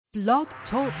Blog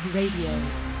Talk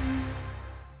Radio.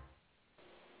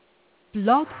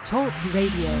 Blog Talk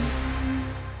Radio.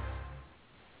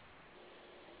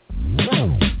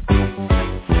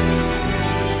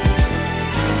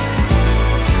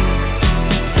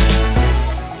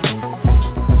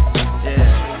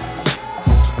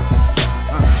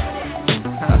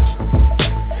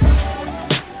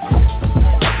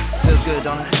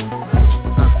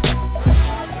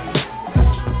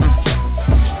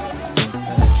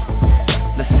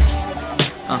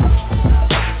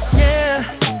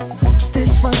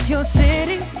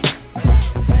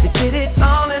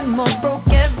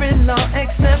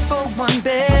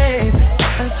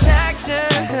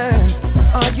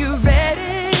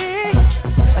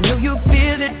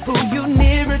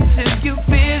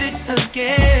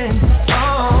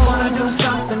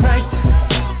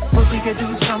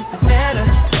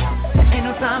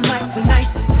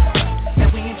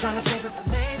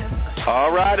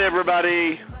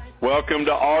 Welcome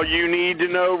to All You Need to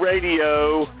Know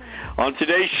Radio. On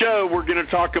today's show, we're going to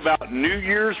talk about New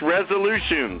Year's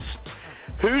resolutions.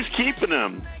 Who's keeping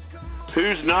them?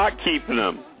 Who's not keeping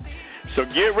them? So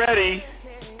get ready,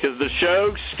 because the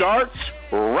show starts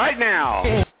right now.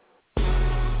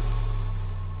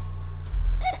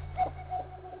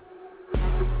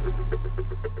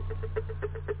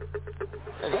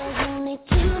 There's only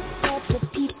two types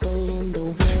of people in the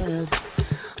world.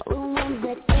 The ones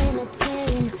that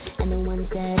entertain and the ones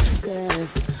that serve.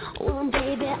 Well,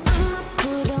 baby, I'm a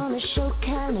put on a show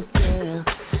kind of girl.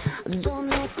 Don't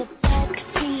let the back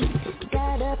seat,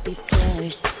 gotta be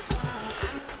first.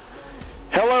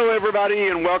 Hello, everybody,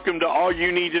 and welcome to All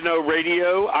You Need to Know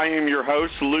Radio. I am your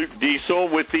host, Luke Diesel,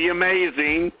 with the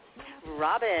amazing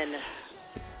Robin.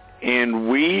 And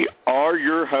we are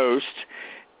your host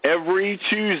every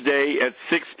Tuesday at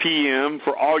 6 p.m.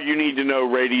 for All You Need to Know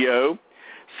Radio,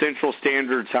 Central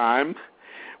Standard Time.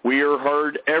 We are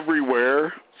heard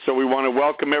everywhere, so we want to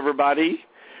welcome everybody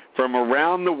from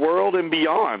around the world and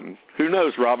beyond. Who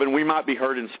knows, Robin? We might be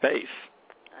heard in space.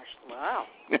 Wow.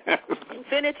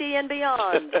 Infinity and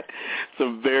beyond. It's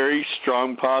a very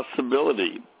strong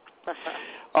possibility.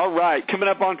 All right, coming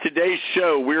up on today's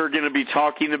show, we're going to be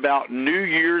talking about New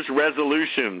Year's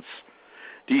resolutions.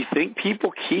 Do you think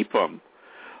people keep them?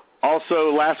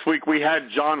 Also, last week we had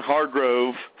John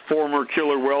Hargrove, former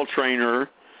killer whale trainer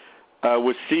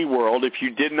with SeaWorld. If you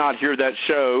did not hear that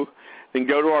show, then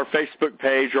go to our Facebook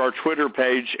page or our Twitter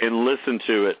page and listen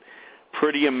to it.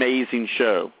 Pretty amazing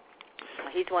show.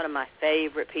 He's one of my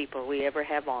favorite people we ever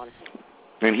have on.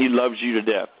 And he loves you to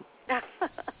death.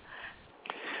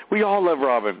 We all love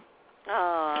Robin.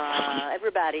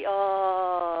 Everybody.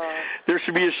 There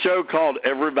should be a show called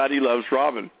Everybody Loves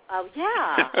Robin. Oh,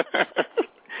 yeah.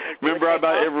 Remember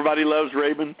about Everybody Loves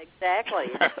Raven? Exactly.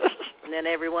 And then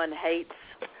everyone hates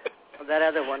that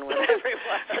other one with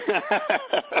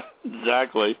everyone.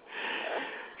 Exactly.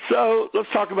 So let's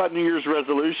talk about New Year's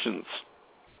resolutions.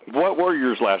 What were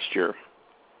yours last year?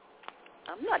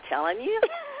 I'm not telling you.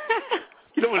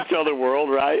 You don't want to tell the world,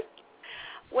 right?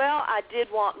 Well, I did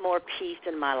want more peace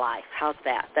in my life. How's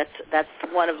that? That's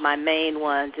one of my main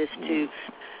ones, is to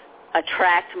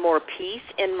attract more peace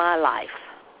in my life.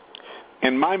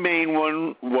 And my main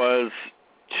one was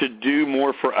to do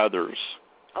more for others.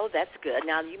 Oh, that's good.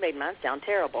 Now, you made mine sound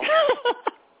terrible.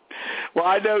 Well,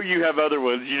 I know you have other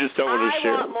ones. You just don't want to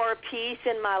share. I want more peace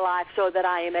in my life so that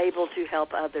I am able to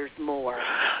help others more.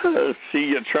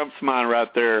 See, Trump's mine right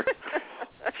there.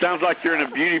 Sounds like you're in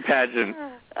a beauty pageant.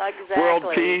 Exactly. World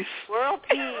peace. World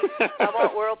peace. I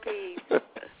want world peace.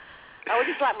 I would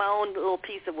just like my own little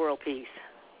piece of world peace.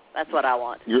 That's what I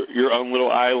want. Your own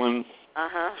little island.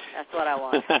 That's what I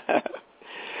want.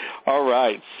 All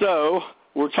right. So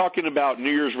we're talking about New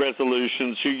Year's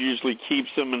resolutions, who usually keeps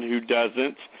them and who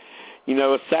doesn't. You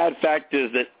know, a sad fact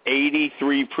is that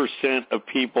 83% of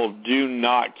people do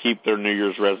not keep their New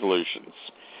Year's resolutions.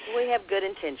 We have good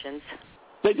intentions.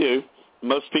 They do.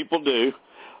 Most people do.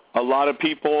 A lot of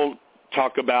people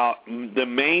talk about the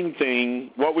main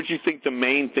thing. What would you think the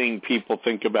main thing people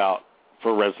think about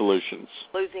for resolutions?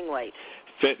 Losing weight.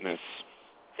 Fitness.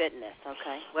 Fitness,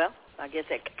 okay. Well, I guess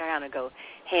it kind of go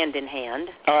hand in hand.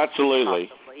 Oh, absolutely.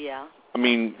 Possibly, yeah. I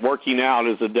mean, working out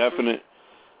is a definite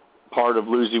part of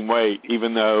losing weight,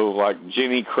 even though, like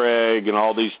Jenny Craig and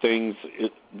all these things,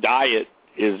 diet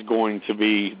is going to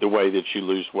be the way that you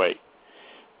lose weight.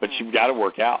 But you've got to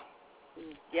work out.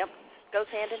 Yep. Goes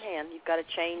hand in hand. You've got to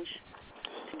change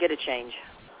to get a change.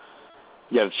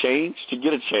 You got to change to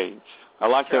get a change. I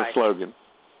like that slogan.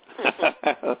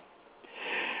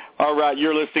 All right,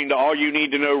 you're listening to All You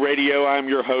Need to Know Radio. I'm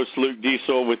your host, Luke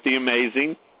Diesel, with the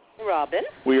amazing Robin.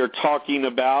 We are talking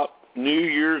about New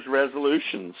Year's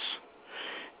resolutions.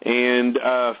 And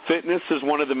fitness is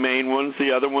one of the main ones.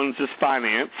 The other ones is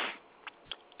finance.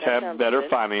 To have better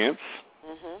finance.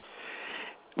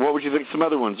 Mm-hmm. What would you think some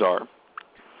other ones are?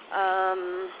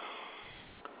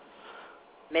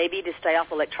 Maybe to stay off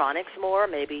electronics more,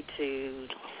 maybe to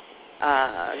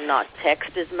not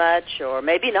text as much, or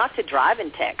maybe not to drive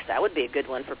and text. That would be a good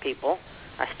one for people.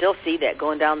 I still see that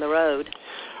going down the road.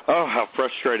 Oh, how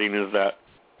frustrating is that?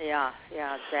 Yeah,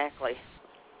 exactly.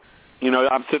 You know,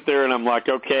 I'm sitting there and I'm like,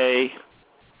 okay,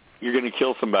 you're going to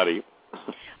kill somebody.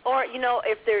 Or, you know,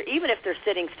 if they're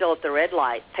sitting still at the red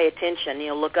light, pay attention. You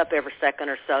know, look up every second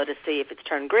or so to see if it's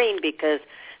turned green, because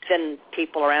then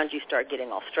people around you start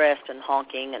getting all stressed and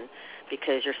honking, and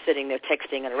because you're sitting there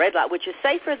texting at a red light, which is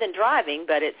safer than driving,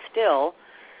 but it's still,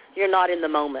 you're not in the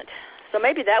moment. So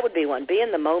maybe that would be one. Be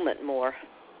in the moment more.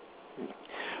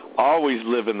 Always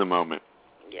live in the moment.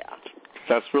 Yeah.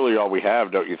 That's really all we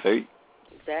have, don't you think?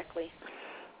 Exactly.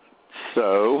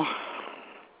 So,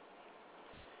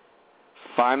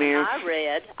 finance.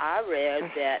 I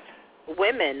read that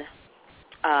women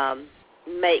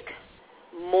make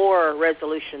more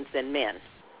resolutions than men.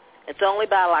 It's only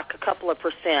by like a couple of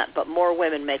 %, but more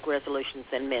women make resolutions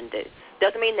than men do.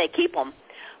 Doesn't mean they keep them,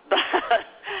 but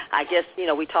I guess, you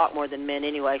know, we talk more than men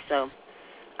anyway, so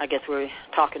I guess we're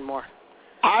talking more.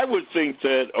 I would think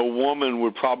that a woman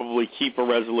would probably keep a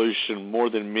resolution more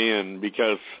than men,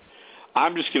 because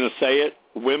I'm just going to say it,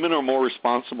 women are more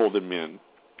responsible than men.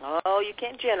 Oh, you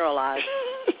can't generalize.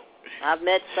 I've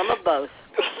met some of both,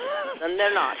 and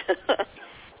they're not.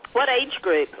 What age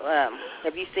group,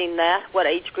 have you seen that? What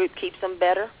age group keeps them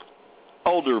better?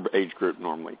 Older age group,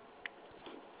 normally.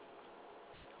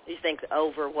 You think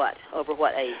over what? Over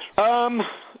what age?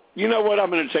 You know what? I'm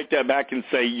going to take that back and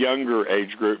say younger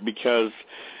age group, because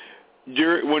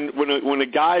when a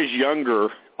guy's younger,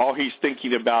 all he's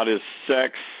thinking about is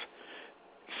sex.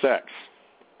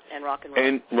 And rock and roll.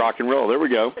 And rock and roll. There we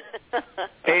go.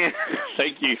 And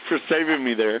thank you for saving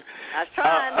me there. I was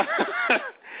trying.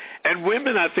 And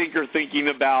women, I think, are thinking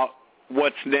about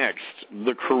what's next,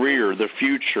 the career, the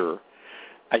future.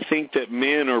 I think that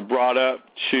men are brought up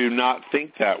to not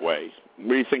think that way. What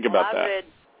do you think about that?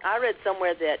 I read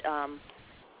somewhere that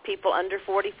people under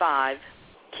 45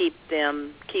 keep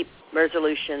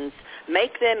resolutions,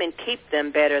 make them and keep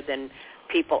them better than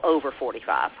people over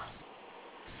 45.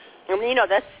 I mean, you know,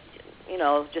 that's, you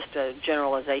know, just a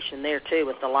generalization there, too,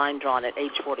 with the line drawn at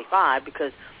age 45,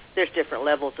 because there's different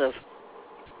levels of,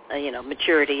 you know,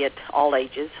 maturity at all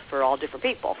ages for all different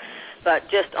people. But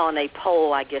just on a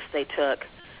poll, I guess they took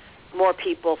more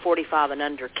people 45 and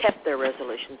under kept their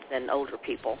resolutions than older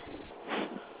people.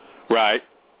 Right.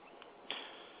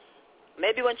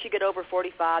 Maybe once you get over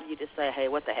 45, you just say, hey,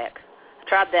 what the heck? I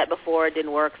tried that before. It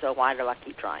didn't work, so why do I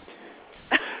keep trying?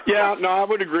 Yeah, no, I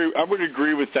would agree. I would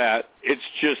agree with that. It's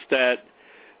just that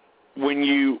when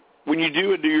you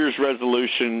do a New Year's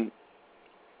resolution,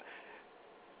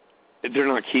 they're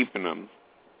not keeping them.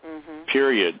 Mm-hmm.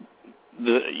 Period.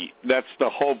 That's the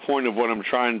whole point of what I'm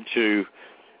trying to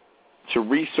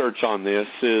research on this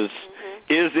is, mm-hmm.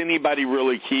 Is anybody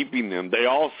really keeping them? They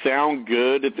all sound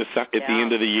good at the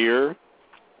end of the year,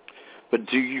 but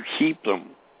do you keep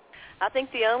them? I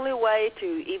think the only way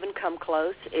to even come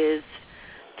close is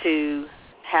to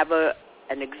have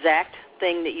an exact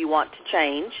thing that you want to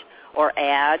change or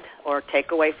add or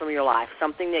take away from your life,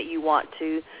 something that you want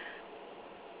to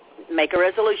make a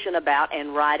resolution about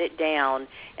and write it down.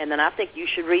 And then I think you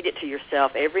should read it to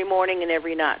yourself every morning and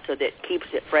every night so that it keeps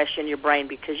it fresh in your brain,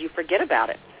 because you forget about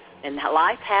it. And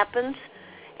life happens,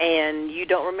 and you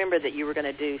don't remember that you were going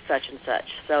to do such and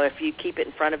such. So if you keep it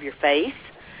in front of your face,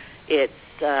 it's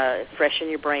fresh in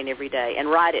your brain every day.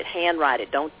 And write it, handwrite it.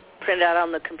 Don't print it out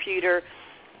on the computer.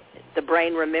 The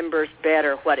brain remembers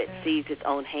better what it sees its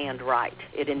own hand write.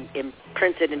 It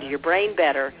imprints it into your brain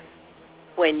better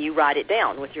when you write it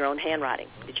down with your own handwriting.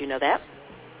 Did you know that?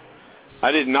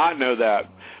 I did not know that.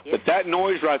 Yes. But that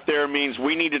noise right there means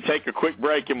we need to take a quick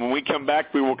break, and when we come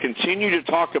back, we will continue to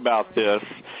talk about this.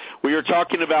 We are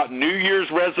talking about New Year's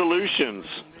resolutions.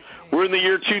 We're in the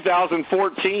year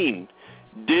 2014.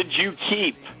 Did you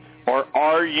keep, or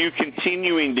are you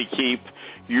continuing to keep,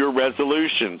 your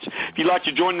resolutions? If you'd like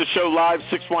to join the show live,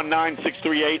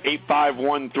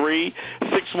 619-638-8513,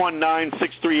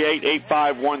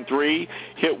 619-638-8513.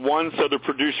 Hit 1 so the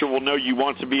producer will know you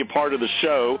want to be a part of the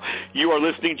show. You are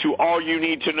listening to All You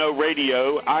Need to Know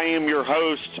Radio. I am your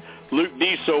host, Luke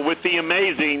Diesel, with the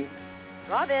amazing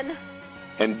Robin.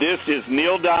 And this is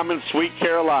Neil Diamond's Sweet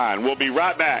Caroline. We'll be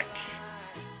right back.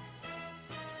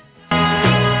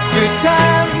 Good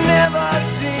times never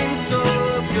seem so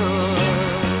good.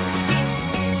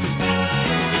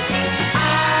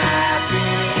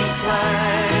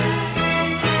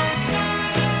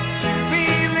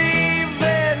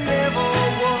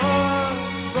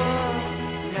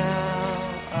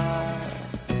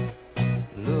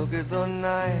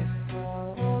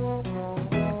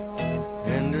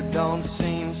 it don't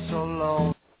seem so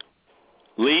low.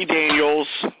 Lee Daniels,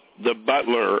 The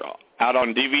Butler, out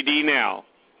on DVD now.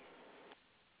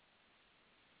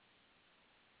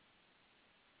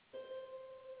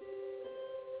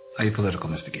 Are you political,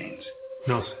 Mr. Gaines?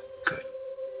 No, sir. Good.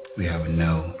 We have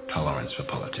no tolerance for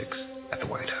politics at the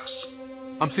White House.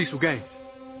 I'm Cecil Gaines.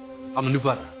 I'm the new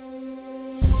butler.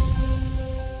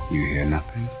 You hear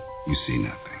nothing, you see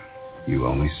nothing. You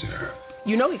only serve.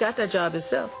 You know he got that job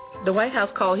himself. The White House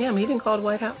called him. He didn't call the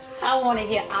White House. I want to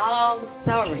hear all the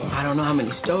stories. I don't know how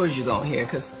many stories you're going to hear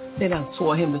because they done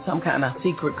swore him to some kind of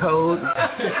secret code.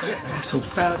 I'm so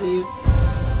proud of you.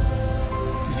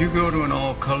 Did you go to an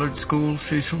all-colored school,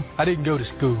 Cecil? I didn't go to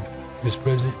school, Miss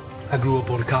President. I grew up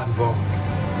on a cotton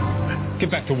farm. Get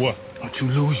back to work. Don't you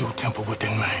lose your temper with that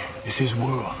man. It's his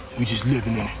world. We just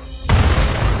living in it.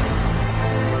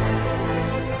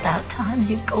 About time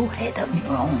you go ahead on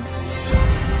your own.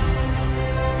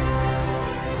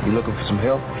 You looking for some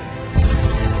help?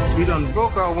 You done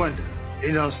broke our window.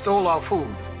 You done stole our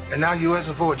food. And now you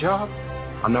asking for a job?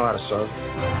 I know how to serve.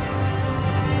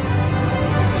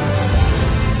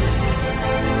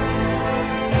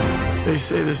 They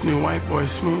say this new white boy's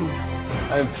smooth.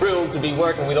 I am thrilled to be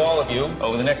working with all of you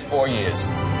over the next 4 years.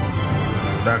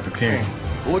 Dr. King,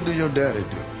 what did your daddy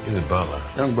do? He's a butler.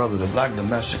 Young brother, the black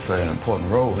domestic played an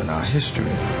important role in our history.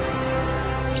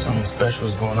 Something special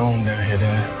is going on down here,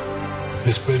 Dad.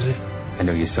 Miss President? I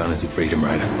know your son is a freedom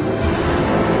rider.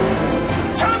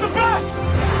 Turn the bus!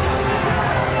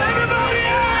 Everybody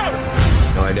out!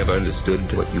 No, I never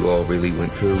understood what you all really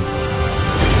went through.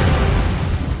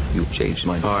 You've changed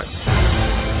my heart.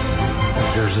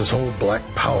 There's this whole black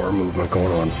power movement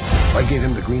going on. I gave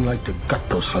him the green light to gut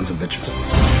those sons of bitches.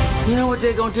 You know what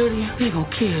they're going to do to you? They're going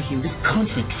to kill you. This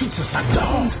country treats us like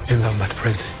dogs. And I'm not the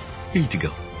president. You need to go.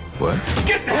 What?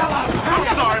 Get the hell out of here!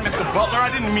 I'm sorry, Mr. Butler. I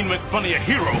didn't mean to make fun of your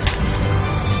hero.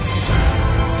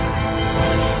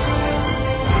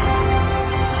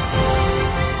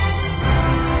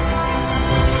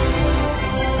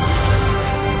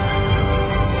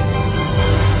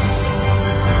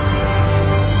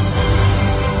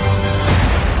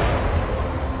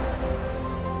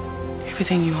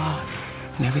 Everything you are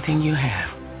and everything you have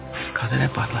is because of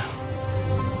that butler.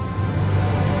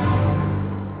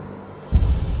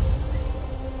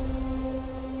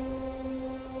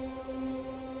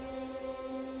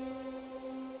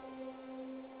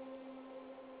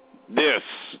 This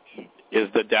is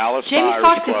the Dallas Jamie Buyers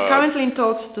Foxx is Club. currently in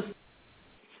talks to...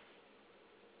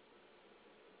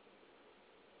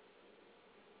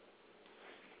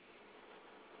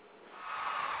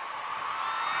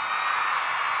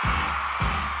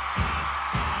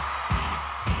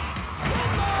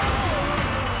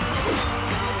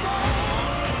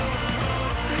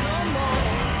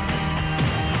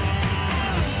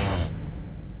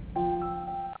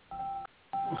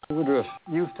 Woodruff,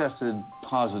 you've tested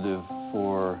positive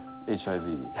for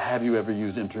HIV. Have you ever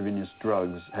used intravenous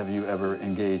drugs? Have you ever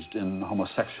engaged in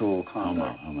homosexual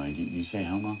conduct? Homo. You say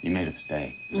homo? You made a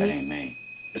mistake. That ain't me.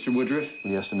 Mr. Woodruff,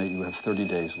 we estimate you have 30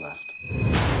 days left.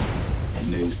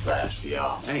 And newsflash for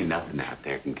y'all. There ain't nothing out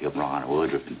there can kill Ron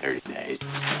Woodruff in 30 days.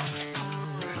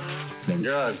 The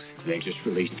drugs, they just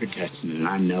released their testing, and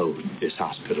I know this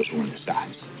hospital's one of the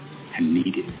sites. I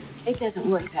need it. It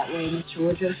doesn't work that way, Mr.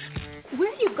 Woodruff. Where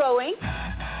are you going?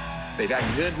 They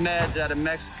got good meds out of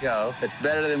Mexico that's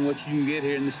better than what you can get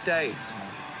here in the States.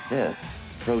 This,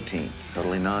 protein,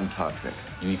 totally non-toxic.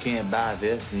 And you can't buy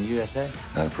this in the USA?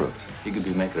 Not approved. You could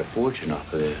be making a fortune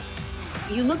off of this.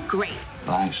 You look great.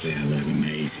 Well, actually, I look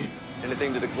amazing.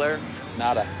 Anything to declare?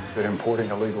 Nada. They're importing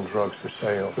illegal drugs for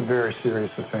sale. It's a very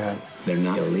serious offense. They're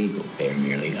not illegal. They're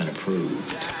merely unapproved.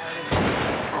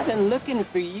 I've been looking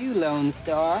for you, Lone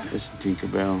Star. Listen,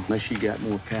 Tinkerbell, unless you got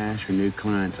more cash or new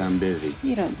clients, I'm busy.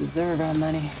 You don't deserve our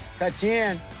money. Cut you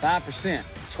in 5%.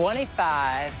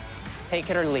 25. Take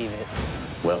it or leave it.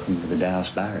 Welcome to the Dallas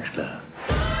Buyers Club.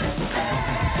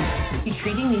 You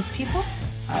treating these people?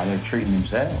 How they're treating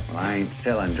themselves. Well, I ain't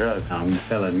selling drugs, I'm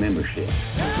selling membership.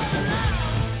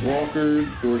 Walker,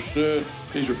 Dorsett,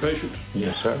 these are patients?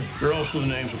 Yes, sir. They're also the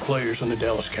names of players on the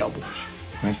Dallas Cowboys.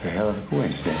 Makes a hell of a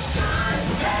coincidence.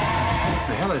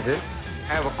 The hell is it?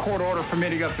 I have a court order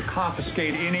permitting us to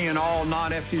confiscate any and all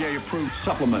non-FDA approved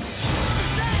supplements.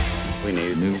 We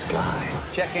need a new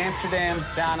supply. Check Amsterdam,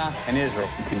 China, and Israel.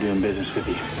 We can do business with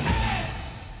you.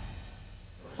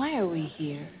 Why are we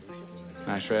here?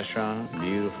 Nice restaurant,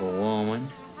 beautiful woman.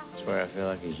 That's where I feel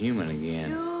like a human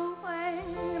again.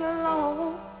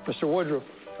 Mr. Woodruff,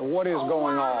 what is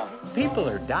going on? People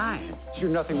are dying.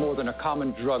 You're nothing more than a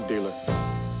common drug dealer.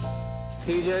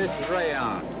 TJ, this is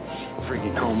Rayon. Freaky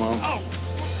homo.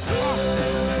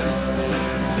 Oh!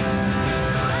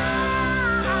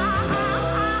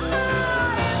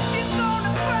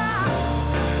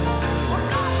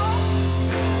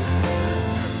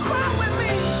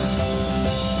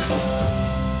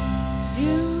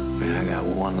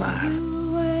 one life.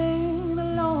 You ain't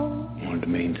alone. Wanted to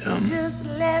mean something. Just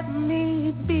let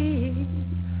me be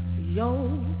your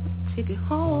ticket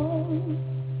home.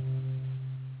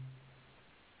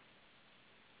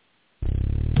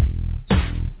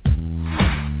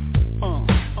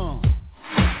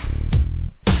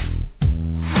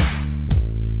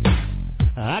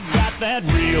 I got that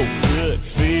real good,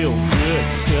 feel good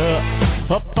stuff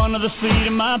up under the seat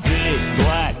of my big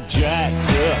black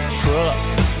jacked up truck,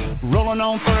 rolling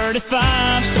on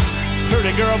 35,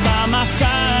 pretty girl by my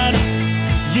side.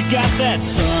 You got that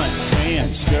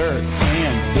suntan skirt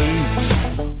and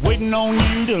boots, waiting on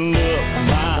you to look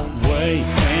my way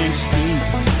and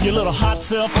scoot your little hot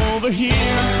self over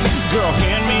here. Girl,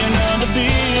 hand me another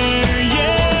beer,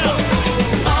 yeah.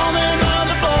 All them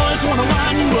other boys wanna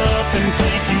wind you up and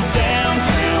take you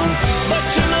downtown, but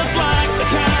you look like the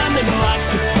kind that likes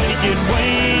to take it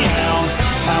way out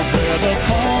where the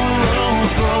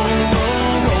cornrows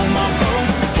roll my boat,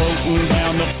 floating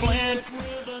down the Flint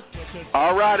River.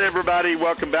 All right, everybody,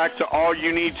 welcome back to All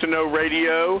You Need to Know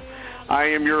Radio. I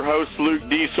am your host, Luke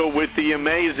Diesel, with the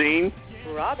amazing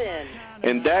Robin.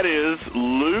 And that is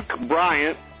Luke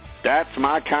Bryant. That's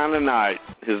My Kind of Night,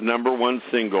 his #1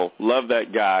 single. Love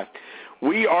that guy.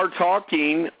 We are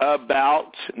talking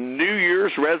about New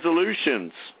Year's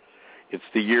resolutions. It's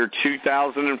the year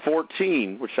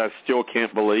 2014, which I still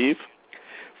can't believe.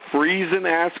 Freezing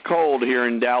ass cold here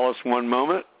in Dallas one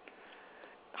moment.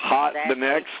 Hot the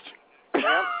next.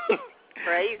 Yep.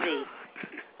 Crazy.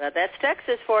 But that's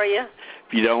Texas for you.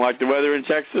 If you don't like the weather in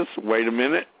Texas, wait a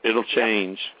minute. It'll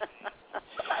change.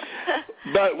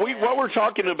 But what we're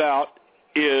talking about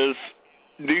is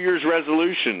New Year's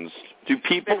resolutions. Do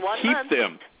people keep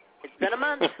them? It's been a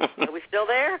month. Are we still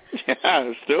there?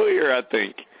 Yeah, still here, I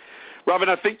think. Robin,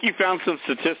 I think you found some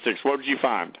statistics. What did you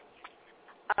find?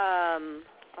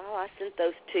 I sent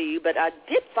those to you, but I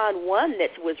did find one that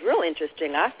was real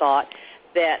interesting. I thought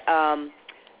that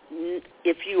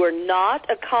if you are not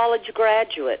a college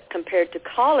graduate compared to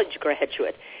college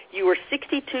graduate, you were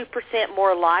 62%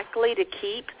 more likely to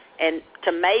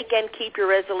make and keep your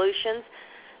resolutions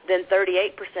than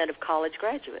 38% of college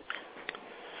graduates.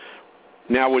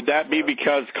 Now, would that be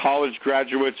because college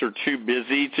graduates are too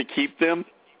busy to keep them?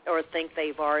 Or think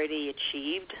they've already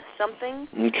achieved something?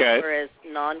 Okay. Whereas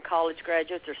non-college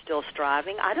graduates are still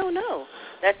striving? I don't know.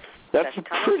 That's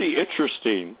pretty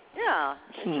interesting. Yeah,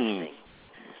 interesting.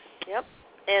 Yep.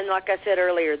 And like I said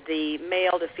earlier, the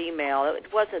male to female, it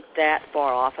wasn't that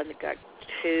far off. I think got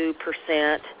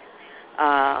 2%.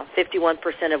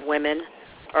 51% of women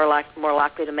are more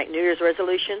likely to make New Year's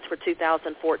resolutions for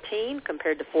 2014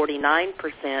 compared to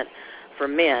 49% for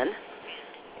men.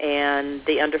 And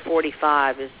the under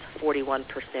 45 is 41%.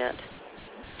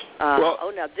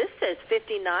 Now this says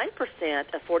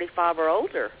 59% of 45 or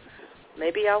older.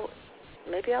 Maybe I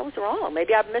was wrong.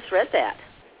 Maybe I misread that.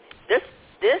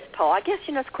 This poll, I guess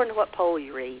it's according to what poll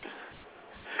you read.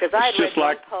 Because I read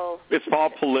one poll. It's all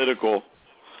political.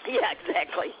 Yeah,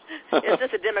 exactly. Is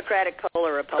this a Democratic poll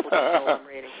or a Republican poll I'm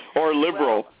reading? Or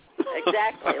liberal. Well,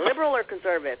 exactly. Liberal or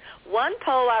conservative. One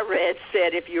poll I read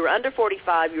said if you were under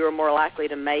 45, you were more likely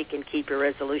to make and keep your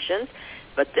resolutions.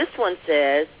 But this one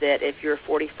says that if you're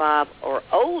 45 or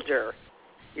older,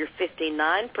 you're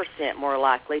 59% more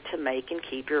likely to make and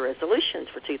keep your resolutions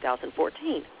for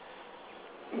 2014.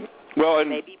 Well, and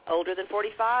maybe older than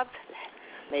 45,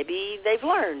 maybe they've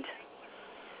learned.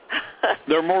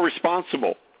 They're more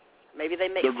responsible. Maybe they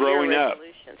make They're growing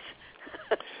resolutions.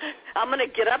 I'm going to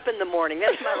get up in the morning.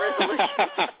 That's my resolution.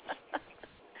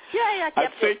 Yeah, I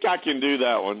think I can do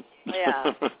that one.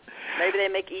 Yeah. Maybe they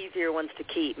make easier ones to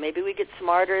keep. Maybe we get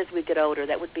smarter as we get older.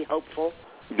 That would be hopeful.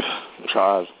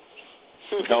 God,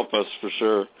 help us for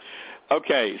sure.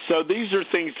 Okay, so these are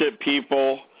things that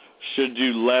people should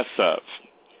do less of.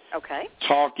 Okay.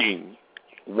 Talking,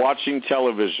 watching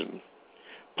television,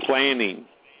 planning,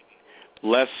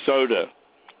 less soda,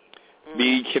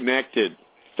 being connected,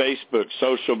 Facebook,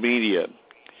 social media,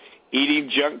 eating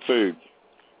junk food,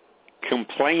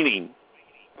 complaining,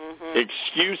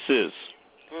 excuses,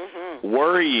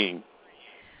 worrying.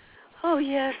 Oh,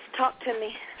 yes. Talk to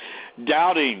me.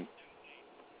 Doubting.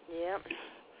 Yep.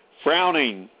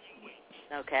 Frowning.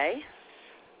 Okay.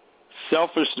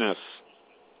 Selfishness.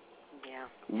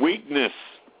 Yeah. Weakness.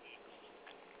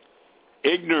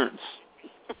 Ignorance.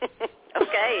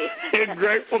 Okay.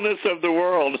 Ungratefulness of the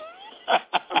world.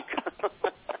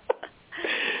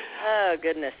 Oh,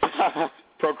 goodness.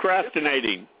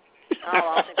 Procrastinating. Oh,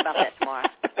 I'll think about that tomorrow.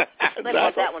 Think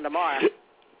about that one tomorrow.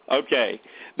 Okay.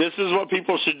 This is what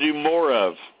people should do more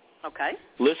of. Okay.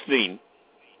 Listening.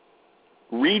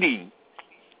 Reading.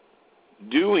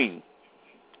 Doing.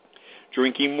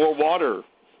 drinking more water,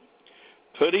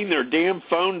 putting their damn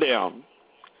phone down,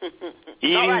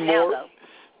 eating more.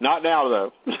 Not now,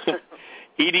 though.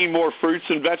 Eating more fruits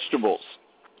and vegetables.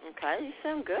 Okay, you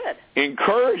sound good.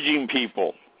 Encouraging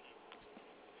people.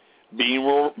 Being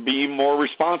more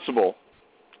responsible.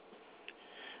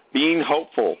 Being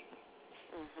hopeful.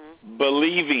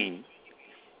 Believing.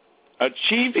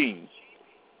 Achieving.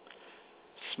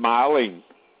 Smiling.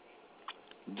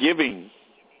 Giving.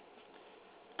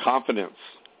 Confidence.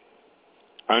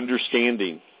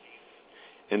 Understanding.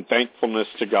 And thankfulness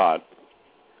to God.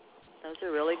 Those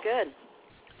are really good.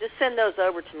 Just send those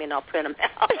over to me and I'll print them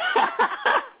out.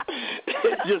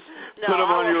 Just put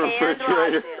them on your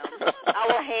refrigerator. I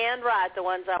will handwrite the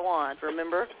ones I want,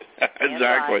 remember?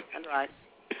 Exactly. Handwrite.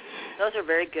 Those are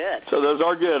very good. So those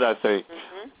are good, I think.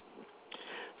 Mm-hmm.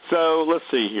 So let's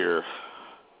see here.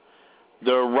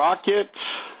 The Rocket,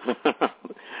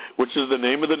 which is the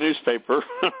name of the newspaper,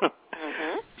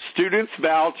 mm-hmm. Students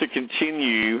vow to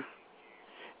continue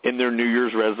in their New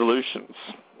Year's resolutions.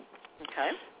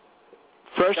 Okay.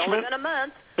 Freshman, it's only been a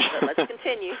month, but let's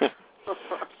continue.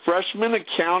 Freshman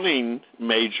accounting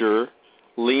major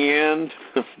Leanne,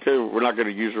 we're not going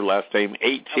to use her last name,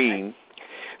 18, okay.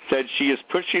 said she is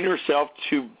pushing herself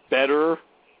to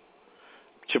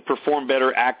perform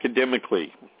better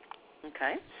academically.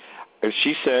 Okay. And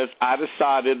she says, I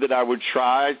decided that I would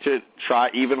try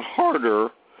even harder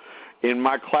in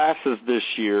my classes this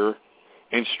year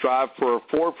and strive for a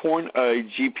 4.0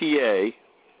 GPA,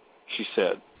 she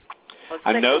said.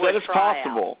 I know that it's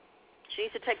possible. She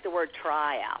needs to take the word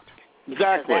try out.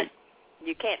 Exactly.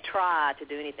 You can't try to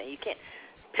do anything. You can't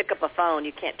pick up a phone.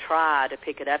 You can't try to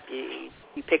pick it up.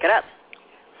 You pick it up.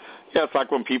 Yeah, it's like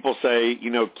when people say,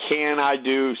 can I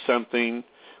do something?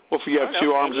 Well, if you have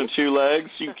two arms and two legs,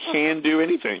 you can do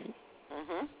anything.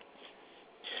 Mm-hmm.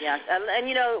 Yeah, and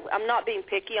I'm not being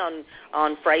picky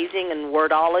on phrasing and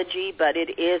wordology, but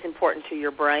it is important to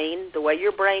your brain. The way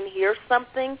your brain hears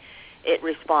something, it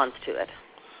responds to it.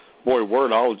 Boy,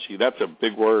 wordology, that's a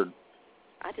big word.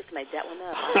 I just made that one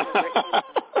up.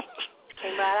 It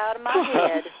came right out of my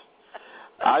head.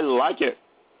 I like it.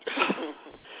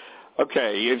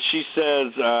 Okay, and she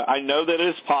says, I know that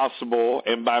it's possible,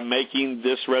 and by making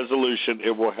this resolution,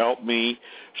 it will help me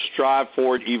strive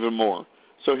for it even more.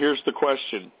 So here's the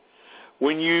question.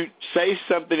 When you say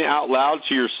something out loud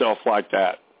to yourself like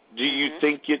that, do you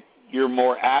think you're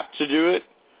more apt to do it?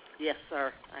 Yes,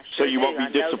 sir. So you won't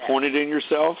be disappointed in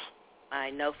yourself?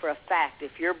 I know for a fact.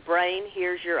 If your brain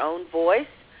hears your own voice,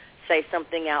 say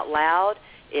something out loud,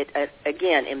 it,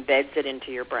 again, embeds it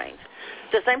into your brain.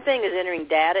 It's the same thing as entering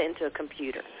data into a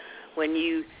computer. When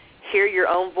you hear your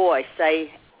own voice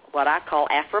say what I call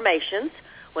affirmations,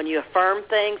 when you affirm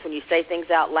things, when you say things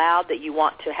out loud that you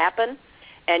want to happen,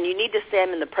 and you need to say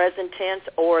them in the present tense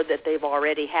or that they've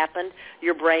already happened,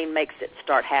 your brain makes it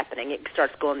start happening. It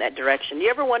starts going that direction. You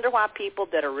ever wonder why people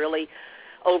that are really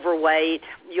overweight,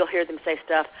 you'll hear them say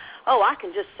stuff, I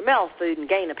can just smell food and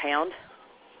gain a pound.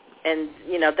 And,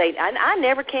 I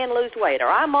never can lose weight, or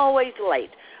I'm always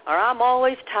late, or I'm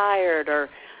always tired, or,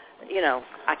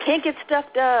 I can't get stuff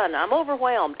done. I'm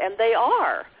overwhelmed. And they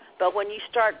are. But when you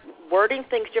start wording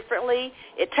things differently,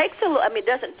 it takes it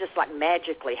doesn't just like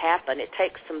magically happen. It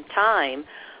takes some time,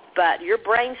 but your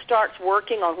brain starts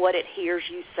working on what it hears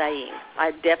you saying.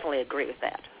 I definitely agree with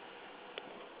that.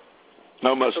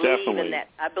 No, most definitely.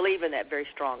 I believe in that very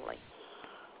strongly.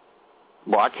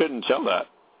 Well, I couldn't tell that.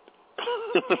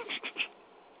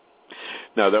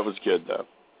 No, that was good, though.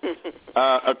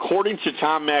 According to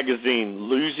Time Magazine,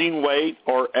 losing weight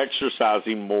or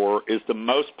exercising more is the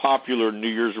most popular New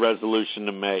Year's resolution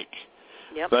to make.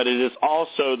 Yep. But it is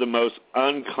also the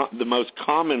most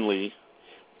commonly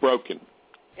broken.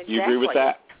 Exactly. You agree with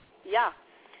that? Yeah.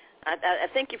 I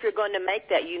think if you're going to make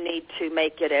that, you need to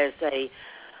make it as a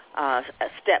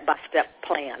step-by-step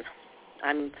plan.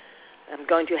 I'm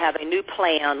going to have a new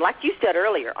plan, like you said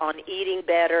earlier, on eating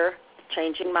better,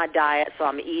 changing my diet so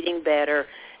I'm eating better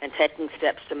and taking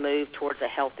steps to move towards a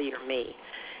healthier me.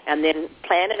 And then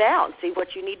plan it out and see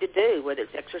what you need to do, whether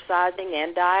it's exercising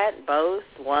and diet, both,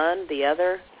 one, the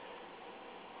other.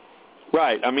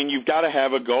 Right. You've got to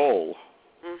have a goal.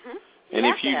 Mm-hmm. And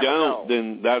if you don't,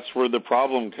 then that's where the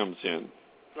problem comes in.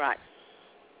 Right.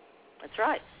 That's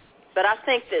right. But I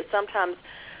think that sometimes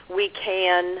we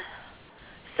can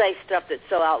say stuff that's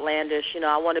so outlandish.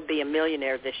 I want to be a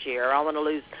millionaire this year, or I want to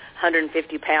lose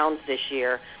 150 pounds this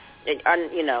year. You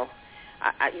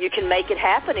can make it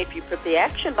happen if you put the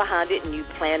action behind it and you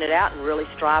plan it out and really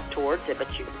strive towards it.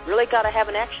 But you really got to have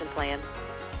an action plan.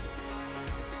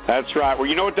 That's right. Well,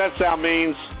 you know what that sound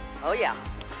means? Oh, yeah.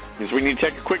 It means we need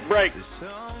to take a quick break.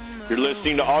 You're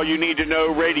listening to All You Need to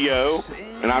Know Radio,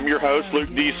 and I'm your host, Luke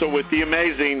Diesel, with the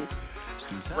amazing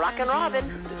Rockin'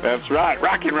 Robin. That's right,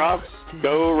 Rockin' Rob.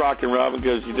 Go Rockin' Robin,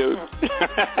 because you do.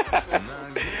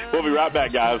 We'll be right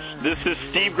back, guys. This is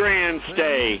Steve Grand.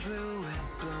 Stay.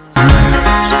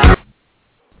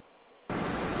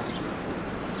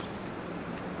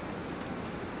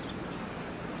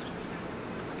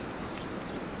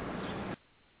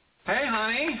 Hey,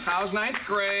 honey, how's ninth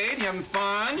grade? You having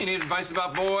fun? You need advice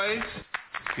about boys?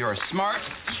 You're a smart,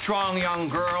 strong young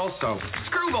girl, so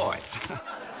screw boys.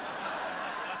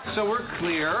 So we're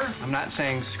clear. I'm not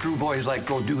saying screw boys like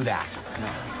go do that.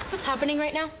 No. What's happening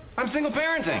right now? I'm single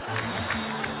parenting.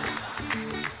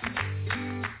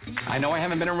 I know I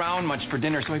haven't been around much for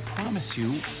dinner, so I promise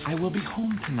you I will be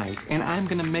home tonight, and I'm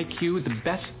going to make you the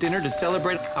best dinner to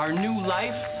celebrate our new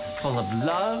life full of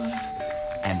love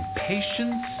and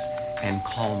patience. And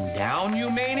calm down, you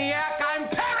maniac. I'm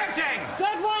parenting!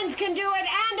 Good ones can do it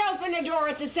and open the door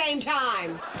at the same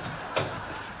time.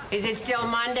 Is it still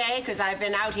Monday? Because I've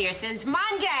been out here since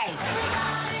Monday.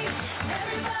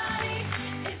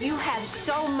 You have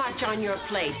so much on your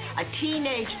plate. A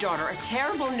teenage daughter, a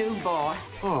terrible new boy.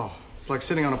 Oh, it's like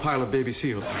sitting on a pile of baby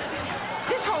seals.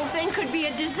 This whole thing could be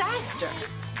a disaster.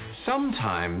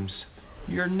 Sometimes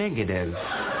you're negative.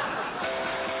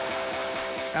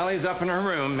 Ellie's up in her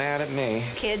room, mad at me.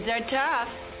 Kids are tough.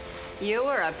 You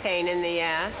were a pain in the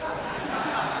ass.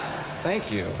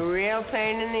 Thank you. Real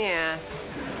pain in the ass.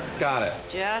 Got it.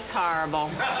 Just horrible.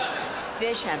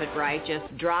 Fish have it right.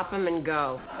 Just drop them and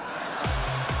go.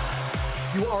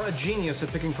 You are a genius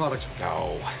at picking products.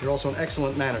 No. You're also an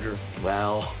excellent manager.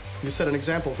 Well. You set an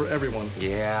example for everyone.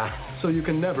 Yeah. So you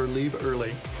can never leave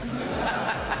early.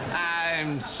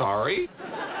 I'm sorry.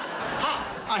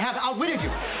 I have outwitted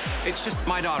you. It's just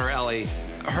my daughter, Ellie.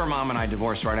 Her mom and I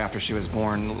divorced right after she was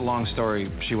born. Long story,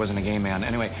 she wasn't a gay man.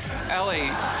 Anyway, Ellie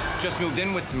just moved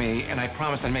in with me, and I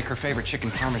promised I'd make her favorite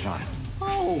chicken parmesan.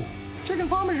 Oh, chicken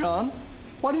parmesan?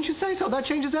 Why didn't you say so? That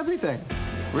changes everything.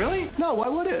 Really? No, why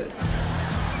would it?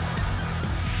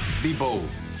 Be bold.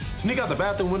 Sneak out the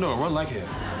bathroom window and run like hell.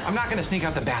 I'm not going to sneak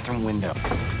out the bathroom window.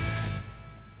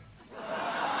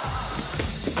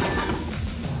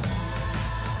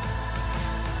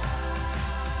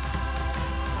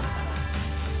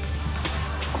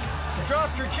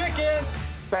 Dropped your chicken.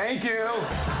 Thank you.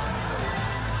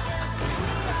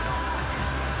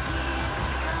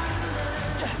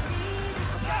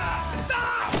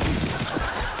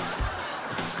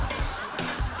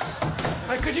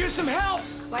 I could use some help.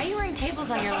 Why are you wearing tables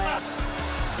on your legs?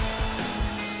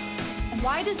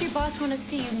 Why does your boss want to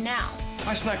see you now?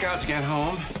 I snuck out to get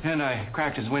home, and I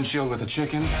cracked his windshield with a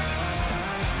chicken.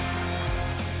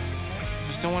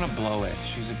 Just don't want to blow it.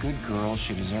 She's a good girl.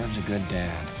 She deserves a good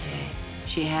dad.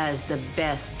 She has the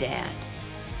best dad.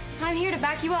 I'm here to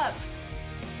back you up.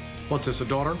 What's this, a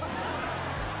daughter?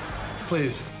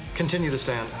 Please, continue to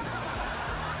stand.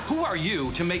 Who are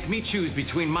you to make me choose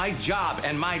between my job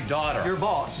and my daughter? Your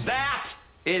boss. That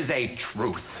is a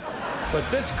truth. But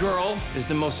this girl is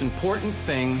the most important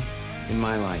thing in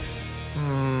my life.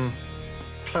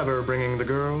 Clever bringing the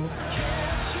girl.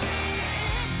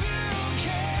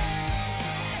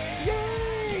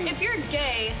 If you're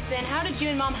gay, then how did you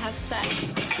and Mom have sex?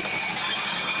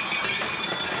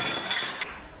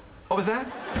 What was that?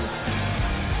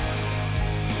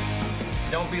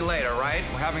 Don't be late, all right?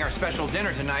 We're having our special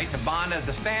dinner tonight to bond as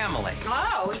the family.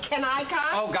 Oh, can I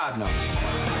come? Oh, God, no.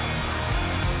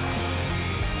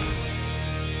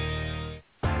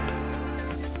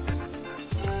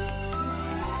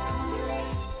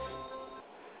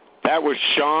 That was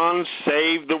Sean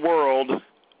Save the World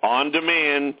on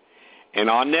demand and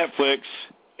on Netflix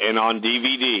and on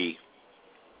DVD.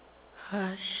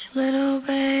 Hush, little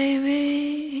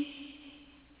baby,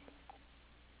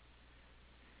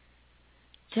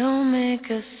 don't make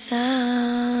a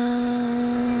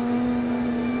sound.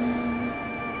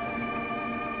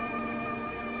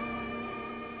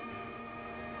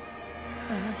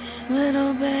 Hush,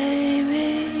 little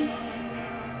baby,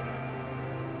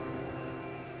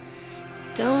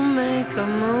 don't make a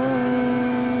move.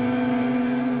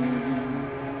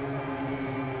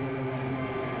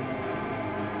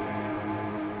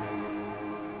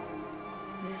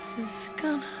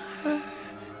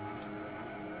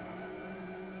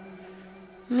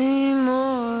 Me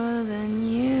more than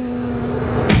you.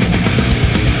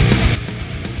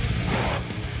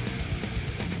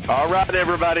 All right,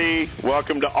 everybody.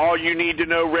 Welcome to All You Need to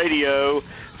Know Radio.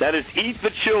 That is Eat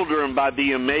the Children by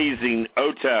the amazing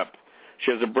OTEP.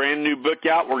 She has a brand new book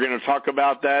out. We're going to talk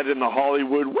about that in the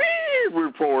Hollywood Weird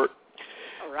Report.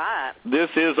 All right. This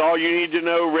is All You Need to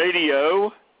Know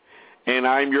Radio. And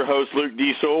I'm your host, Luke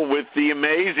Diesel, with the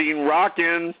amazing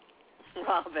Rockin'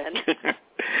 Robin.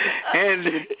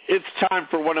 And it's time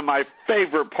for one of my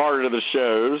favorite part of the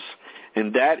shows,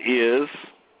 and that is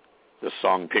the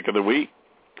Song Pick of the Week.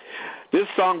 This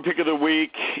Song Pick of the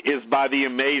Week is by the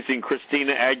amazing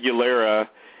Christina Aguilera,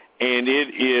 and it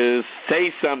is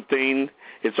Say Something.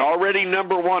 It's already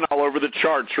number one all over the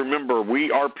charts. Remember,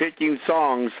 we are picking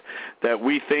songs that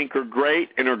we think are great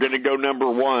and are going to go number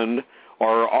one,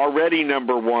 or are already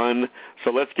number one.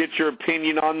 So let's get your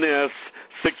opinion on this.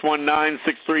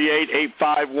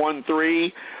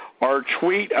 619-638-8513, or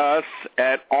tweet us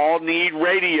at All Need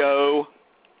Radio,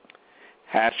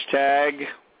 hashtag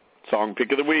Song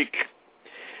Pick of the Week,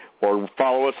 or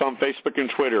follow us on Facebook and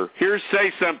Twitter. Here's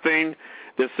Say Something.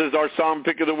 This is our Song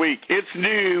Pick of the Week. It's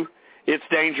new, it's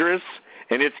dangerous,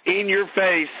 and it's in your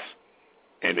face,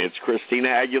 and it's Christina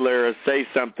Aguilera, Say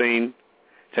Something.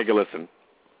 Take a listen.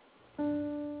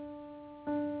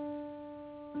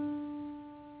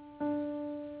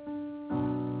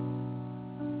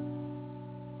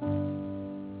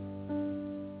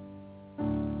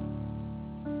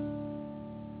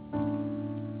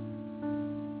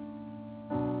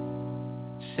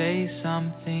 Say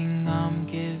something, I'm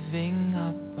giving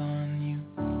up on you.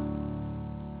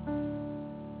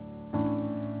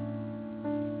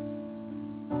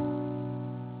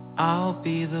 I'll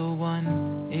be the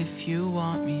one if you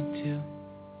want me to.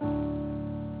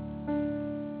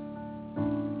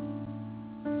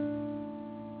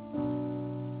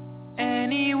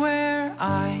 Anywhere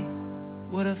I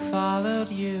would have followed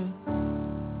you.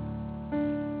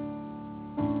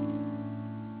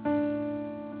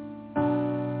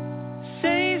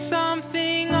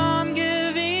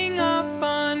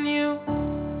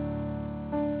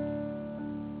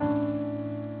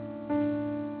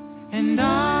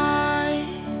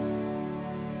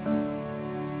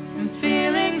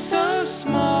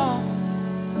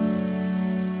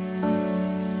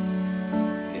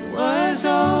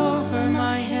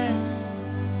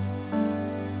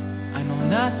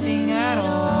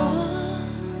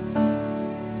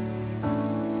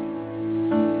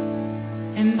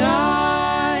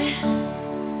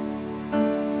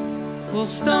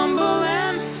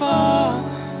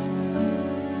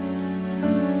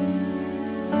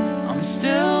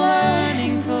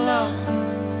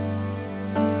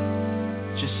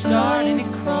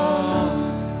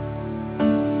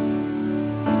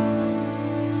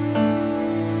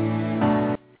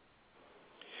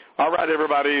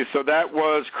 Everybody, so that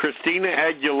was Christina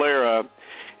Aguilera,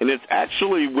 and it's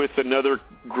actually with another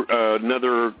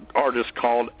artist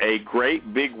called A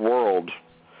Great Big World,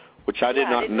 which I did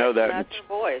not know that. That's her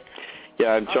voice.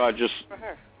 Yeah, until I just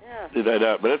did that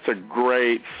up. But it's a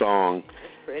great song.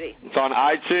 It's pretty. It's on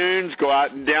iTunes. Go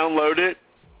out and download it.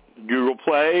 Google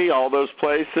Play, all those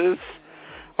places.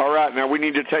 All right, now we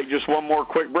need to take just one more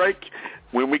quick break.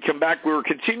 When we come back, we will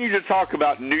continue to talk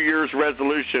about New Year's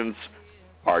resolutions.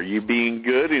 Are you being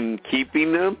good and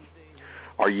keeping them?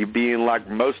 Are you being like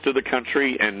most of the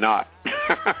country and not?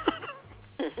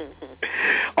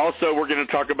 Also, we're going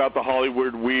to talk about the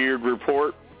Hollywood Weird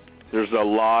Report. There's a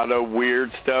lot of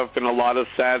weird stuff and a lot of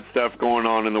sad stuff going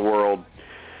on in the world.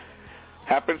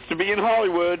 Happens to be in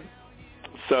Hollywood.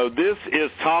 So this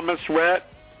is Thomas Rhett,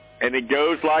 and it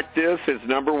goes like this, his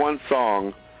number one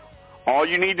song. All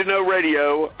You Need to Know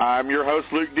Radio. I'm your host,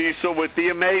 Luke Diesel, with the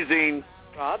amazing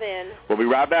Robin. We'll be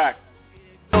right back.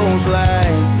 Goes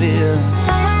like this.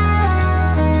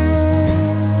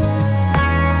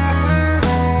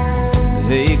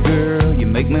 Hey girl, you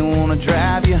make me wanna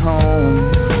drive you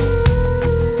home,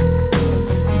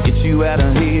 get you out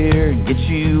of here, get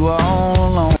you all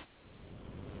alone.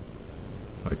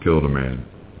 I killed a man.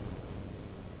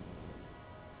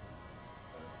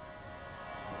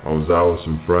 I was out with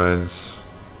some friends.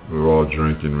 We were all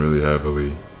drinking really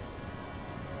heavily.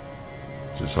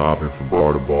 Just hopping from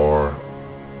bar to bar.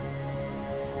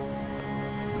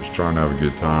 Just trying to have a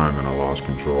good time, and I lost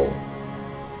control.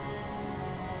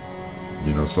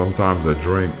 You know, sometimes I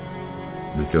drink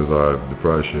because I have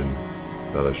depression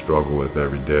that I struggle with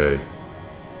every day.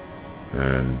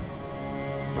 And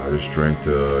I just drink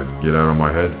to get out of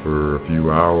my head for a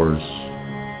few hours.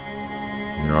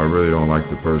 You know, I really don't like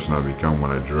the person I become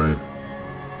when I drink.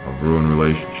 I've ruined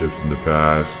relationships in the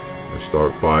past. I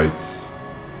start fights.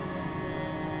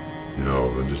 You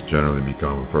know, I just generally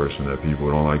become a person that people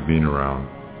don't like being around.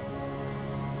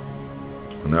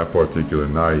 On that particular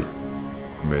night,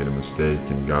 I made a mistake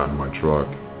and got in my truck,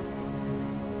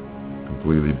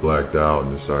 completely blacked out,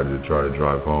 and decided to try to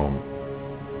drive home.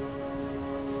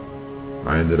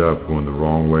 I ended up going the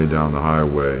wrong way down the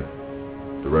highway,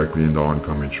 directly into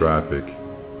oncoming traffic.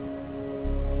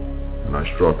 and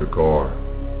I struck a car.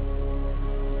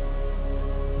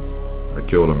 I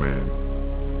killed a man.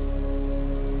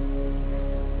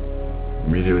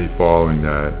 Immediately following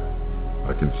that,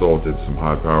 I consulted some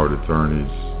high-powered attorneys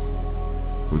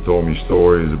who told me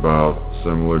stories about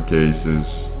similar cases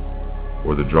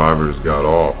where the drivers got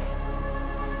off.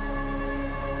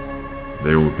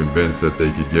 They were convinced that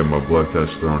they could get my blood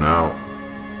test thrown out,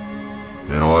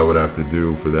 and all I would have to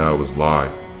do for that was lie.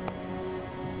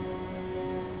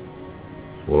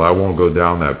 Well, I won't go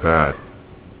down that path.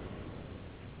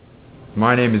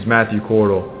 My name is Matthew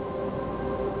Cordell,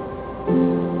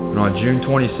 and on June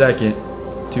 22nd,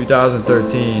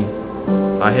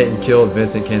 2013, I hit and killed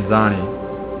Vincent Canzani.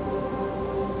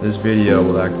 This video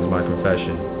will act as my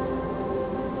confession.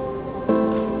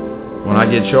 When I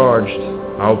get charged,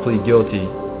 I will plead guilty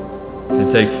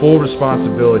and take full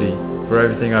responsibility for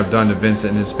everything I've done to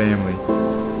Vincent and his family.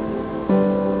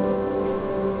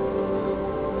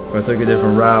 If I took a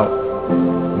different route,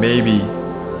 maybe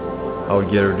I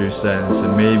would get a reduced sentence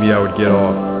and maybe I would get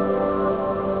off.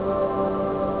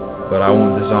 But I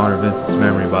won't dishonor Vincent's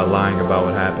memory by lying about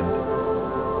what happened.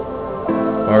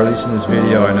 By releasing this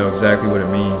video, I know exactly what it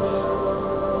means.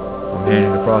 I'm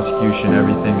handing the prosecution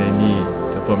everything they need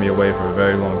to put me away for a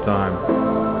very long time.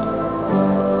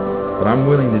 But I'm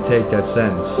willing to take that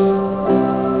sentence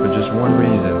for just one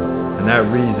reason, and that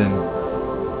reason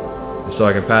is so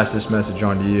I can pass this message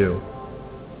on to you.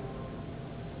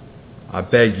 I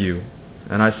beg you,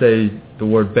 and I say the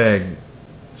word beg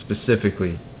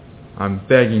specifically, I'm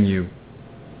begging you,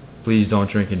 please don't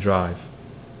drink and drive.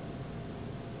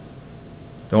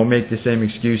 Don't make the same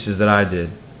excuses that I did.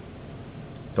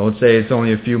 Don't say it's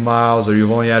only a few miles, or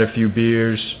you've only had a few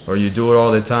beers, or you do it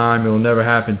all the time, it'll never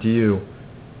happen to you,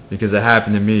 because it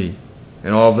happened to me.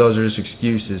 And all of those are just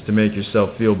excuses to make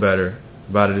yourself feel better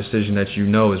about a decision that you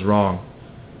know is wrong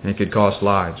and could cost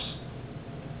lives.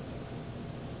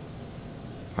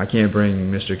 I can't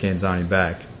bring Mr. Canzani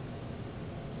back,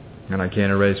 and I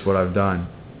can't erase what I've done.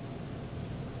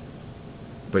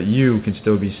 But you can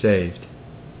still be saved.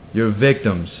 Your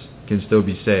victims can still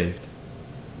be saved.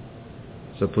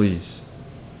 So please.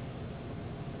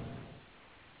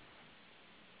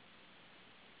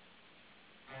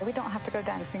 We don't have to go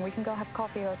dancing. We can go have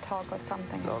coffee or talk or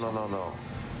something. No.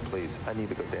 Please, I need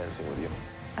to go dancing with you.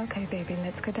 Okay, baby,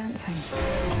 let's go dancing.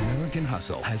 American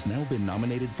Hustle has now been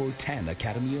nominated for 10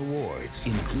 Academy Awards,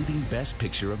 including Best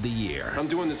Picture of the Year. I'm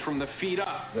doing this from the feet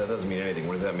up. That doesn't mean anything.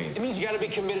 What does that mean? It means you got to be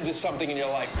committed to something in your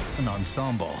life. An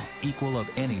ensemble equal of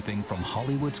anything from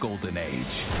Hollywood's golden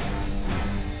age.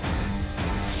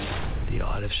 The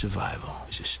Art of Survival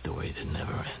is a story that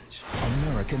never ends.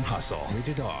 American Hustle,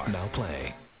 rated R, now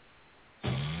playing.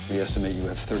 We estimate you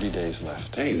have 30 days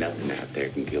left. There ain't nothing out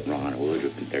there can kill Ron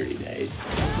Woodruff in 30 days.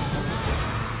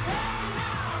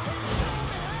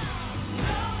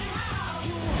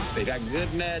 They got good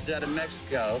meds out of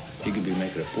Mexico. You could be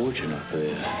making a fortune off of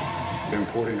this. They're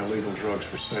importing illegal drugs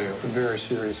for sale. A very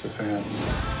serious offense.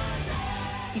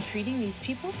 You treating these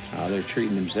people? Oh, they're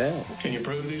treating themselves. Can you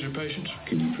prove these are patients?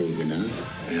 Can you prove it not?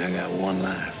 And I got one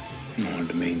life. I wanted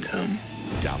to mean something.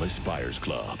 Dallas Buyers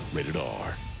Club, rated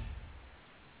R.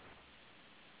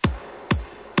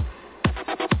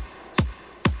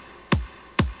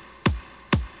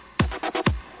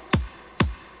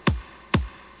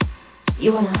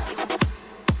 You wanna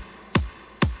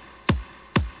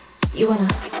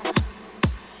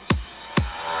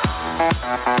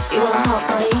hot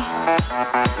body?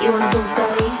 You wanna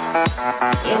Bugatti?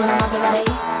 You wanna Maserati?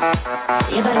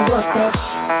 You better work, bitch.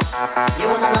 You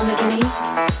want a Lamborghini?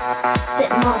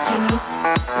 Sip martini,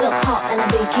 look hot in a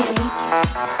bikini.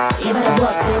 You better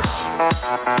work, bitch.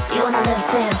 You wanna live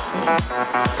fancy,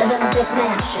 live in a big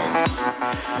mansion.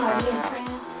 Party in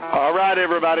France. All right,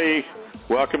 everybody.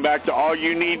 Welcome back to All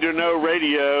You Need to Know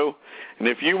Radio. And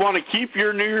if you want to keep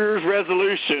your New Year's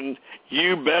resolution,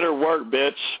 you better work,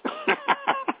 bitch.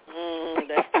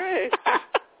 That's true.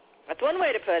 That's one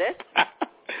way to put it.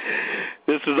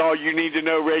 This is All You Need to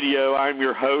Know Radio. I'm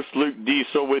your host, Luke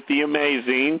Diesel, with the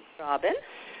amazing Robin.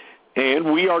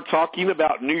 And we are talking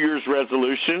about New Year's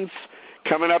resolutions.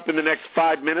 Coming up in the next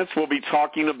 5 minutes, we'll be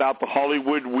talking about the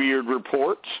Hollywood Weird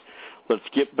Report. Let's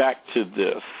get back to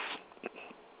this.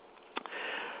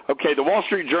 Okay, the Wall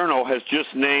Street Journal has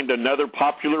just named another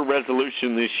popular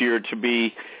resolution this year to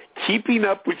be keeping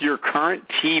up with your current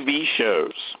TV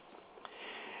shows.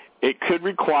 It could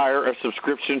require a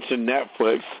subscription to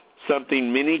Netflix,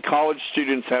 something many college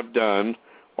students have done,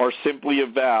 or simply a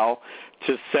vow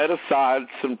to set aside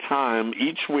some time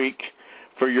each week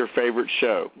for your favorite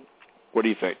show. What do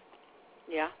you think?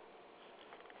 Yeah.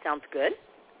 Sounds good.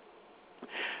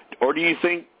 Or do you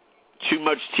think too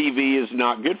much TV is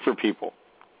not good for people?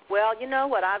 Well, you know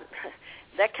what,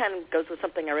 that kind of goes with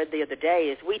something I read the other day,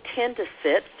 is we tend to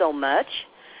sit so much.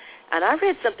 And I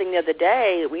read something the other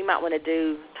day, we might want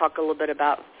to talk a little bit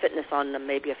about fitness on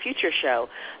maybe a future show,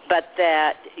 but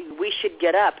that we should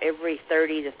get up every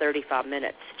 30 to 35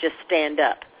 minutes, just stand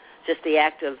up. Just the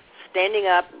act of standing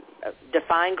up,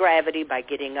 defying gravity by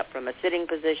getting up from a sitting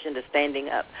position to standing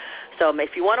up. So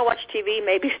if you want to watch TV,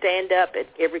 maybe stand up at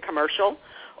every commercial,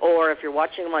 or if you're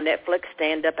watching them on Netflix,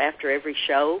 stand up after every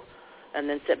show and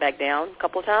then sit back down a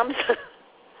couple of times.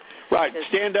 Right.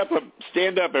 Stand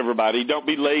up, everybody. Don't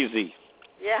be lazy.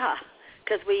 Yeah,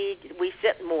 because we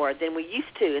sit more than we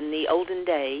used to. In the olden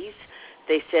days,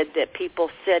 they said that people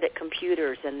sit at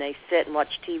computers and they sit and watch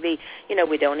TV. You know,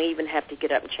 we don't even have to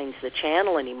get up and change the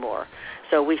channel anymore.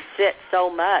 So we sit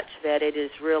so much that it is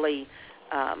really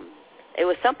it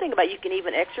was something about you can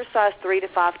even exercise 3 to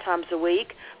 5 times a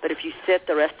week, but if you sit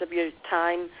the rest of your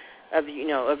time of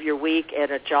your week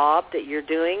at a job that you're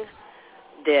doing,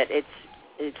 that it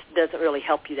doesn't really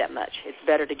help you that much. It's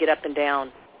better to get up and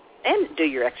down and do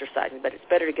your exercising, but it's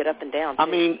better to get up and down, too. I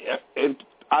mean,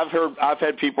 I've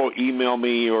had people email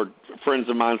me or friends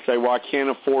of mine say, well, I can't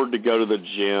afford to go to the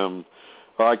gym,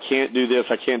 or I can't do this,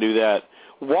 I can't do that.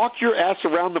 Walk your ass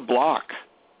around the block.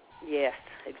 Yes,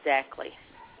 exactly.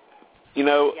 You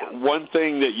know, one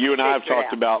thing that you and I have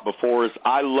talked about before is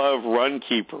I love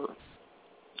Runkeeper.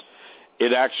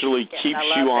 It actually keeps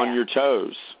you on your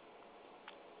toes.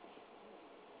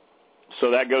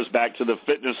 So that goes back to the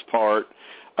fitness part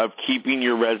of keeping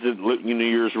your New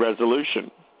Year's resolution.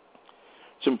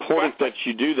 It's important that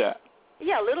you do that.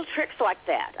 Yeah, little tricks like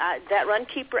that. That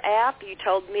Runkeeper app, you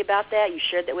told me about that. You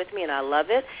shared that with me, and I love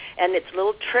it. And it's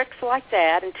little tricks like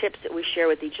that and tips that we share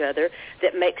with each other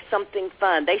that make something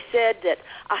fun. They said that,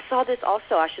 I saw this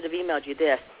also, I should have emailed you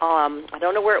this. I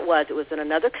don't know where it was. It was in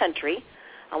another country.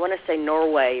 I want to say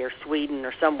Norway or Sweden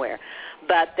or somewhere.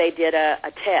 But they did a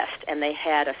test, and they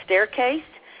had a staircase,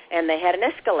 and they had an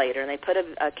escalator, and they put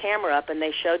a camera up, and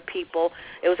they showed people.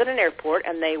 It was at an airport,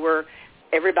 and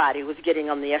everybody was getting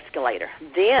on the escalator.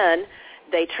 Then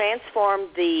they transformed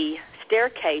the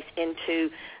staircase into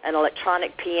an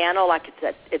electronic piano, like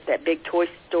it's that big toy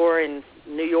store in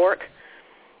New York.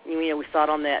 You know, we saw it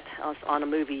on a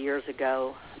movie years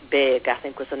ago. Big, I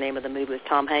think was the name of the movie with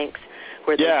Tom Hanks,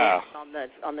 where they danced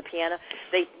on the piano.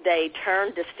 They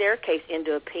turned the staircase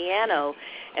into a piano,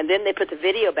 and then they put the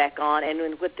video back on,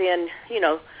 and within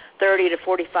 30 to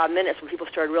 45 minutes, when people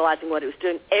started realizing what it was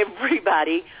doing,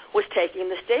 everybody was taking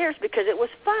the stairs because it was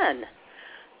fun.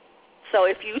 So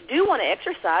if you do want to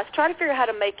exercise, try to figure out how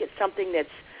to make it something that's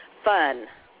fun.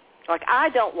 Like, I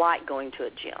don't like going to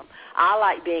a gym. I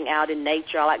like being out in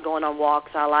nature. I like going on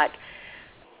walks. I like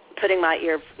putting my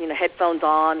headphones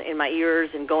on in my ears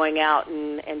and going out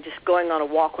and just going on a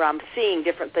walk where I'm seeing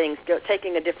different things,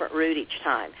 taking a different route each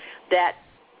time. That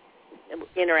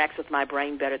interacts with my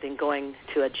brain better than going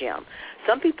to a gym.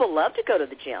 Some people love to go to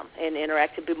the gym and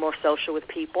interact and be more social with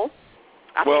people.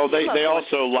 They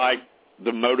also like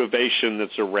the motivation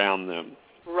that's around them.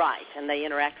 Right, and they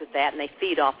interact with that, and they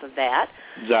feed off of that.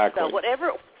 Exactly.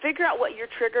 So figure out what your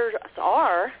triggers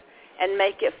are and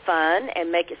make it fun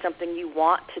and make it something you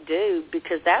want to do,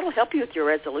 because that will help you with your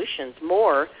resolutions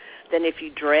more than if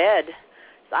you dread.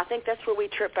 So I think that's where we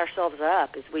trip ourselves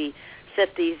up, is we set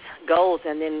these goals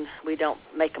and then we don't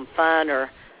make them fun or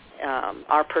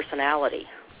our personality.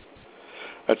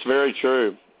 That's very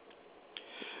true.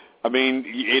 I mean,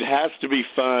 it has to be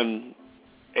fun,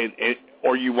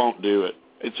 or you won't do it.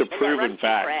 It's a proven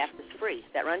fact. That Runkeeper app is free.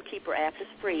 That Runkeeper app is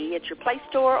free at your Play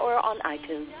Store or on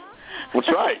iTunes. That's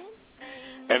right.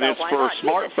 And it's for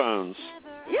smartphones.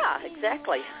 Yeah,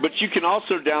 exactly. But you can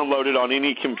also download it on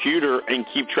any computer and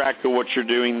keep track of what you're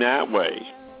doing that way.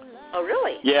 Oh,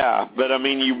 really? Yeah, but I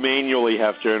mean, you manually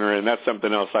have to enter in. That's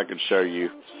something else I could show you.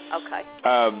 Okay.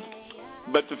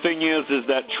 But the thing is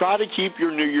that try to keep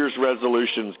your New Year's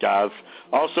resolutions, guys.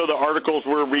 Also, the articles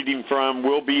we're reading from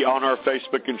will be on our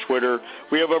Facebook and Twitter.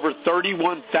 We have over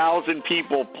 31,000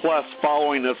 people plus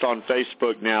following us on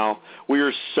Facebook now. We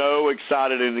are so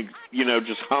excited and,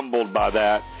 just humbled by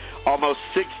that. Almost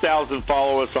 6,000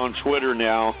 follow us on Twitter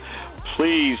now.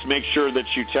 Please make sure that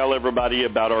you tell everybody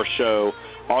about our show.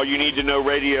 All You Need to Know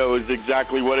Radio is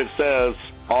exactly what it says.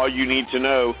 All you need to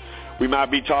know. We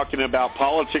might be talking about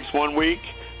politics one week,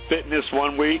 fitness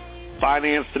one week,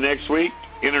 finance the next week,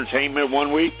 entertainment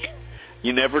one week.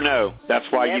 You never know. That's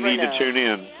why you need to tune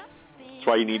in. That's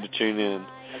why you need to tune in.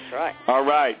 That's right. All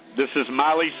right. This is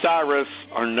Miley Cyrus,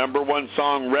 our number one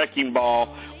song, Wrecking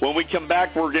Ball. When we come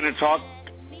back, we're going to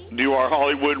do our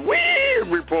Hollywood Weird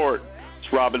Report.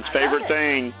 It's Robin's favorite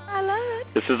thing. I love it.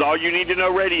 This is All You Need to Know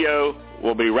Radio.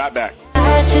 We'll be right back.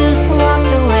 I just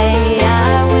walked away.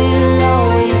 I will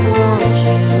always want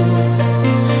you.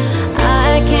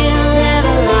 I can't live a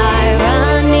lie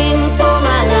running for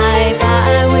my life.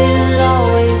 I will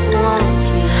always want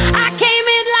you. I came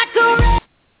in like a...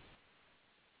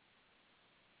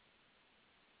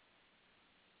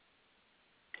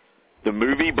 The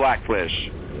movie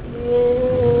Blackfish.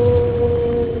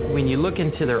 When you look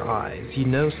into their eyes, you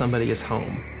know somebody is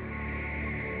home.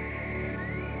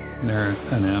 They're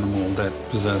an animal that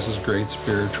possesses great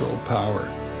spiritual power,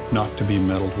 not to be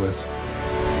meddled with.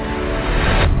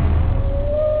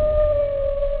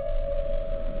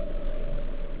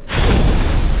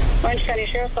 Orange County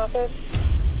Sheriff's Office.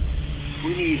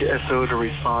 We need SO to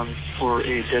respond for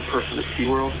a dead person at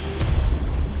SeaWorld.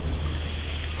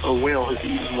 A whale has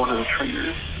eaten one of the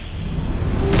trainers.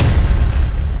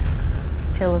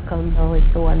 Tilikum was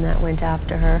the one that went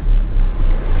after her.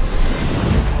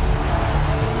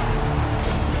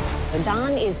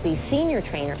 Dawn is the senior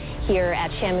trainer here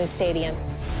at Shamu Stadium.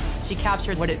 She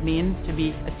captured what it means to be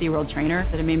a SeaWorld trainer,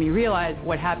 that it made me realize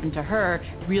what happened to her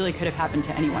really could have happened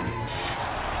to anyone.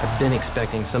 I've been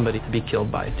expecting somebody to be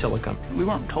killed by a Tilikum. We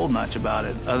weren't told much about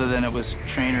it, other than it was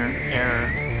trainer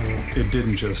error. It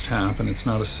didn't just happen. It's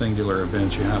not a singular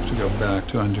event. You have to go back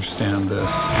to understand this.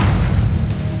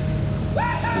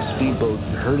 The speedboat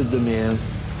herded them in,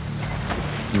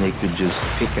 and they could just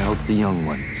pick out the young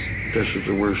ones. This is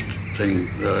the worst thing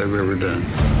that I've ever done.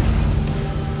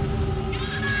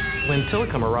 When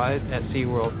Tilikum arrived at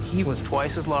SeaWorld, he was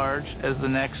twice as large as the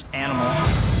next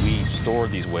animal. We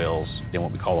stored these whales in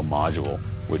what we call a module,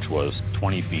 which was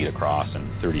 20 feet across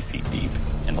and 30 feet deep,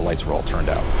 and the lights were all turned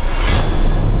out.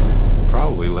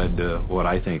 Probably led to what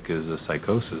I think is a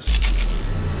psychosis.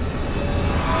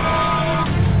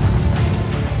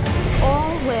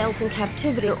 All whales in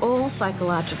captivity are all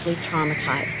psychologically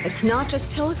traumatized. It's not just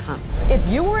Tilikum. If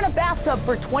you were in a bathtub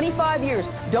for 25 years,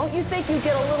 don't you think you'd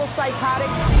get a little psychotic?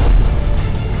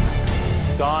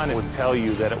 Dawn would tell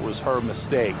you that it was her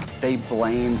mistake. They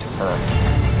blamed her.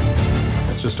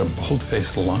 That's just a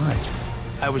bold-faced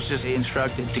lie. I was just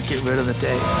instructed to get rid of the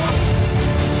tape.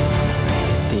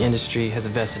 the industry has a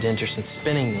vested interest in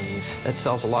spinning these. That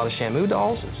sells a lot of Shamu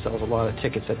dolls. It sells a lot of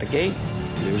tickets at the gate.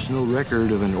 There's no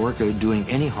record of an orca doing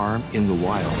any harm in the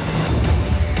wild.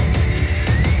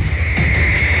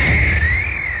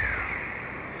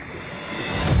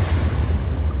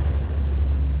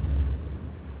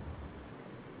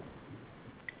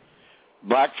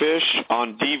 Blackfish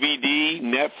on DVD,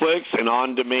 Netflix, and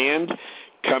on demand.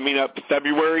 Coming up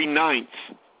February 9th,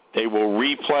 they will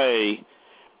replay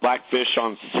Blackfish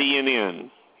on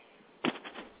CNN.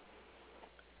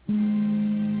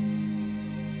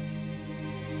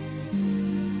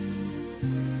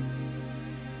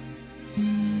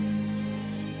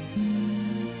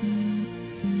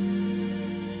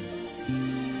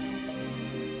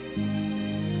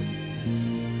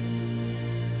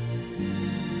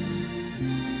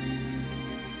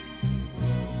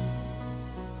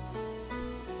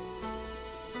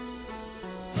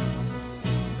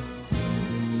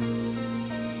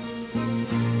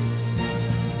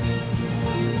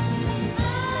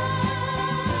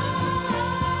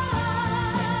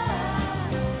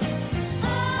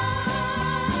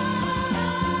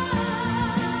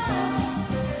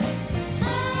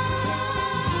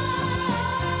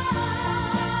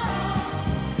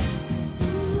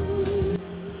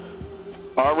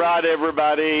 All right,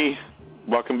 everybody.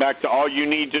 Welcome back to All You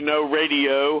Need to Know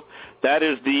Radio. That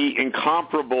is the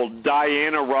incomparable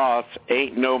Diana Ross,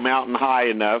 Ain't No Mountain High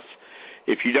Enough.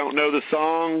 If you don't know the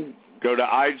song, go to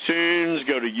iTunes,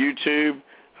 go to YouTube.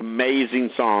 Amazing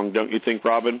song, don't you think,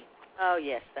 Robin? Oh,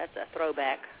 yes, that's a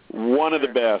throwback. One of the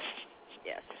best.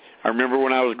 Yes. I remember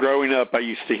when I was growing up, I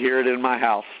used to hear it in my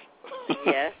house.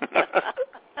 Yes. I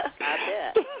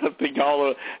bet. I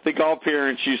think all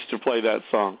parents used to play that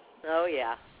song. Oh,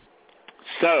 yeah.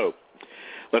 So,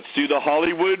 let's do the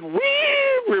Hollywood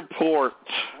Report.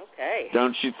 Okay.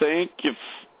 Don't you think? It's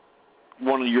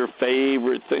one of your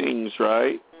favorite things,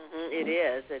 right? Mm-hmm, it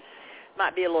is. It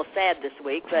might be a little sad this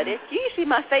week, but it's usually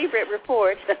my favorite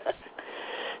report.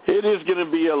 It is going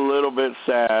to be a little bit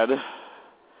sad,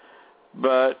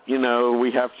 but, you know,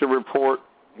 we have to report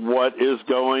what is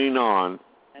going on.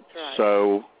 That's right.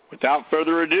 So, without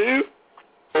further ado...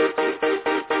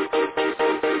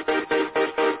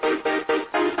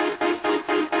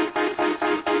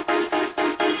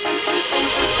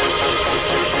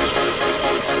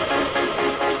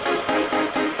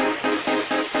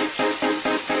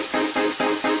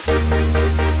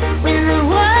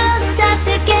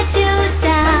 Get you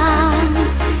down,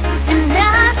 and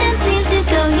nothing seems to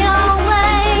go your way.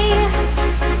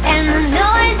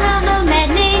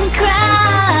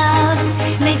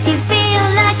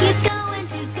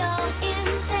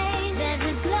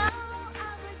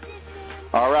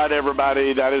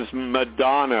 everybody. That is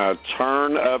Madonna,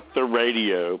 Turn Up the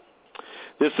Radio.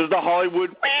 This is the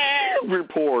Hollywood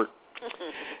Report.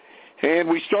 And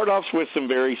we start off with some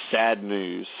very sad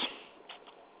news.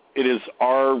 It is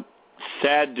our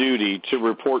sad duty to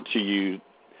report to you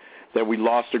that we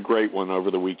lost a great one over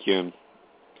the weekend.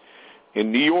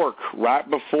 In New York, right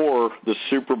before the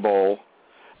Super Bowl,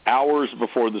 hours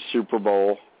before the Super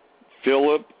Bowl,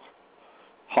 Philip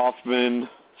Hoffman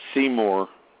Seymour,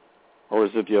 or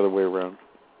is it the other way around?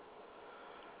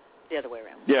 The other way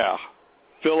around. Yeah.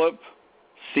 Philip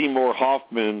Seymour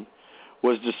Hoffman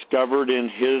was discovered in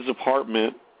his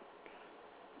apartment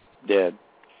dead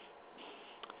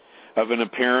of an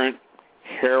apparent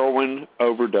heroin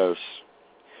overdose.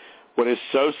 What is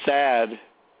so sad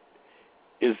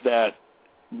is that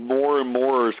more and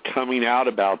more is coming out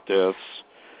about this.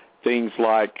 Things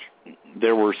like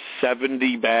there were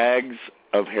 70 bags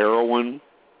of heroin.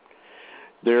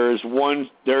 We're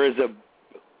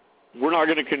not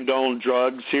going to condone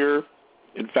drugs here.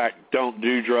 In fact, don't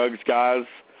do drugs, guys.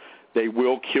 They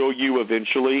will kill you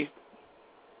eventually.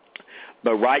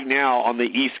 But right now on the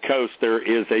East Coast, there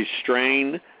is a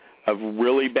strain of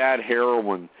really bad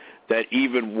heroin that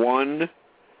even one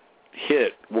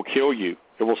hit will kill you.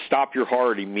 It will stop your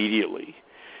heart immediately.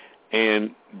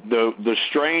 And the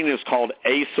strain is called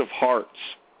Ace of Hearts.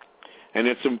 And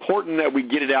it's important that we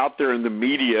get it out there in the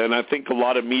media, and I think a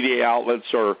lot of media outlets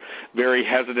are very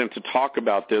hesitant to talk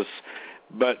about this.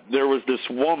 But there was this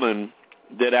woman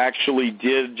that actually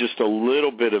did just a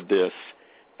little bit of this,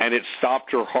 and it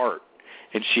stopped her heart.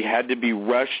 And she had to be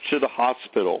rushed to the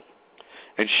hospital.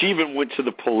 And she even went to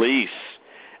the police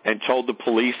and told the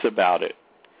police about it.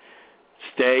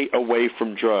 Stay away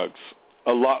from drugs.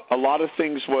 A lot of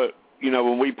things,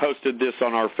 when we posted this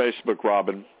on our Facebook,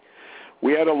 Robin,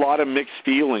 we had a lot of mixed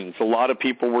feelings. A lot of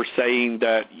people were saying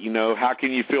that, how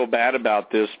can you feel bad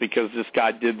about this because this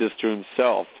guy did this to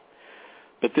himself?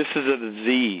 But this is a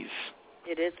disease.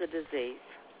 It is a disease.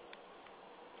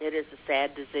 It is a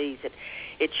sad disease.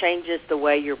 It changes the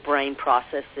way your brain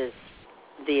processes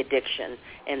the addiction,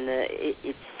 and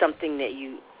it's something that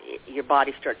your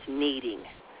body starts needing,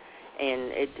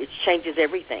 and it changes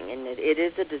everything. And it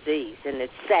is a disease, and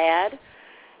it's sad.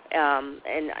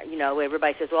 And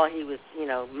everybody says, well, he was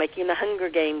making the Hunger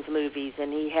Games movies,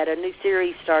 and he had a new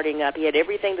series starting up. He had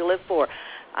everything to live for.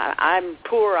 I'm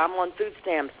poor. I'm on food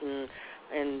stamps,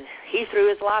 and he threw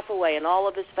his life away and all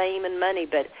of his fame and money.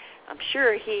 But I'm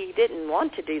sure he didn't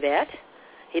want to do that.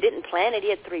 He didn't plan it. He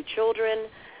had 3 children.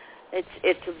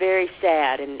 It's very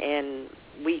sad, and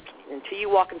until you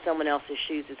walk in someone else's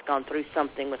shoes that's gone through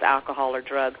something with alcohol or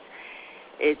drugs,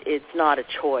 it's not a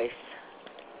choice.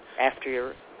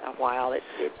 After a while, it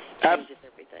changes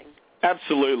everything.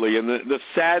 Absolutely, and the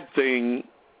sad thing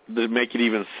that make it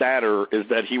even sadder is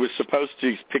that he was supposed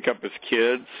to pick up his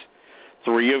kids,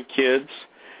 3 kids.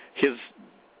 His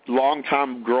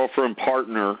longtime girlfriend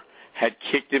partner had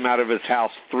kicked him out of his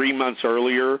house 3 months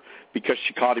earlier because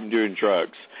she caught him doing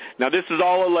drugs. Now, this is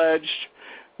all alleged.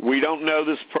 We don't know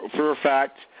this for a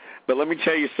fact, but let me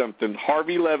tell you something.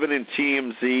 Harvey Levin and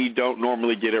TMZ don't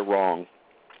normally get it wrong.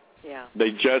 Yeah.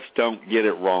 They just don't get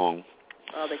it wrong.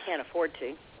 Well, they can't afford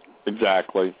to.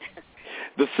 Exactly.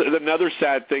 Another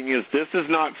sad thing is this is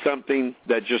not something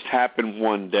that just happened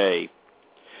one day.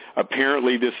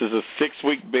 Apparently, this is a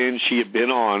 6-week binge he had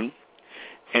been on,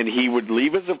 and he would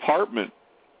leave his apartment,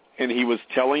 and he was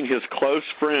telling his close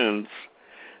friends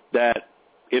that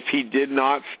if he did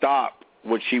not stop,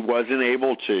 which he wasn't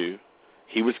able to,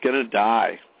 he was going to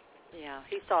die. Yeah,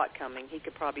 he saw it coming. He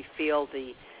could probably feel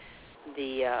the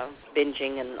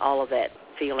binging and all of that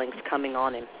feelings coming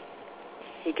on him.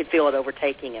 He could feel it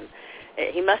overtaking him.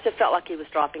 He must have felt like he was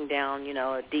dropping down,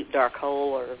 a deep, dark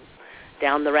hole or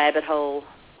down the rabbit hole.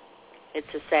 It's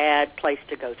a sad place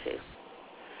to go to.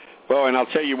 Well, and I'll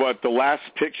tell you what, the last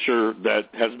picture that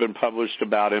has been published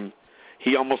about him,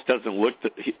 he almost doesn't look,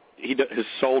 his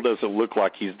soul doesn't look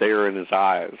like he's there in his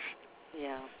eyes.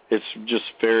 Yeah. It's just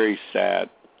very sad.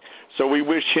 So we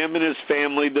wish him and his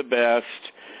family the best,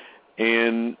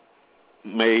 and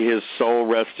may his soul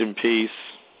rest in peace.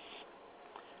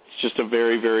 It's just a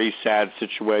very, very sad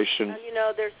situation.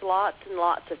 Well, there's lots and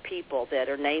lots of people that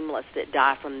are nameless that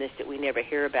die from this that we never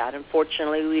hear about.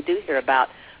 Unfortunately, we do hear about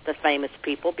the famous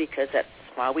people because that's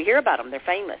why we hear about them. They're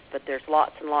famous. But there's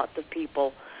lots and lots of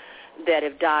people that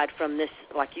have died from this,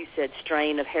 like you said,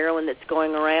 strain of heroin that's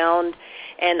going around.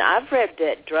 And I've read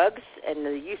that drugs and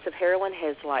the use of heroin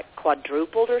has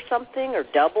quadrupled or something or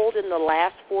doubled in the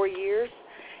last 4 years.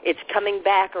 It's coming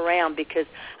back around because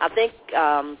I think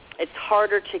it's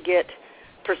harder to get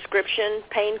prescription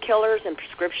painkillers and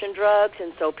prescription drugs,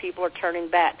 and so people are turning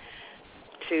back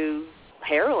to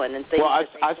heroin and things. Well,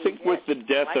 I think with the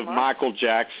death of Michael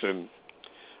Jackson,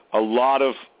 a lot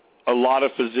of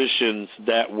physicians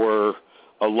that were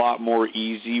a lot more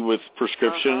easy with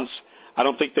prescriptions, I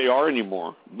don't think they are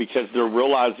anymore because they're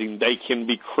realizing they can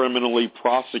be criminally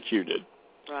prosecuted.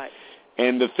 Right.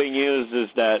 And the thing is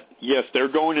that, yes, they're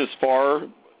going as far,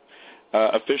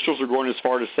 officials are going as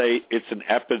far to say it's an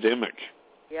epidemic.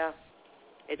 Yeah.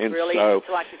 It's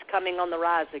like it's coming on the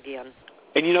rise again.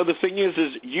 And, the thing is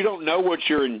you don't know what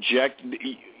you're injecting.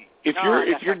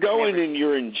 If you're going and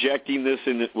you're injecting this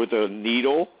with a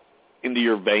needle into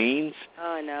your veins,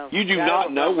 I know. You do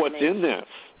not know what's in this.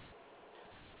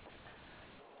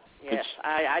 Yes,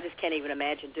 I just can't even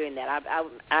imagine doing that. I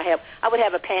would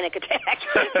have a panic attack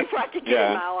before I could get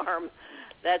in my arm.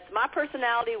 My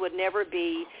personality would never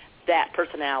be that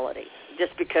personality,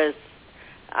 just because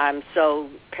I'm so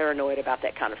paranoid about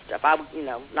that kind of stuff.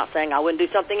 Not saying I wouldn't do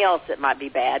something else that might be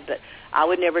bad, but I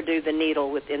would never do the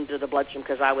needle into the bloodstream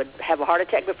because I would have a heart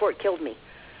attack before it killed me.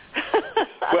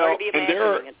 Well,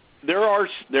 and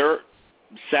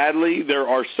sadly, there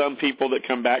are some people that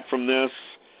come back from this,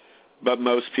 but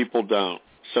most people don't.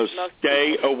 So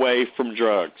stay away from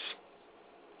drugs,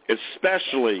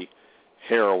 especially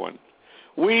heroin.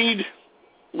 Weed,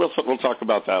 we'll talk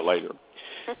about that later,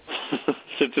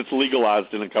 since it's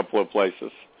legalized in a couple of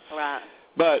places. Right.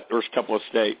 But there's a couple of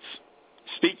states.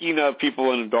 Speaking of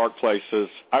people in dark places,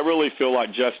 I really feel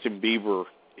like Justin Bieber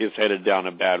is headed down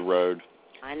a bad road.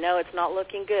 I know it's not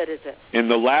looking good, is it? In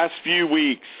the last few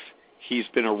weeks, he's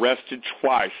been arrested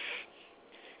twice.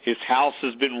 His house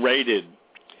has been raided.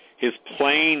 His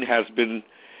plane has been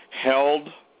held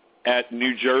at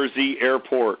New Jersey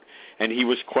Airport, and he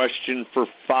was questioned for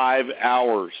 5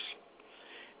 hours.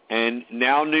 And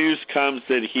now news comes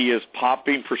that he is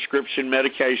popping prescription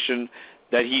medication,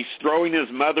 that he's throwing his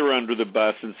mother under the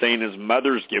bus and saying his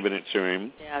mother's giving it to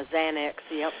him. Yeah, Xanax,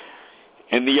 yep.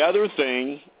 And the other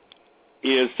thing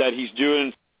is that he's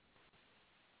doing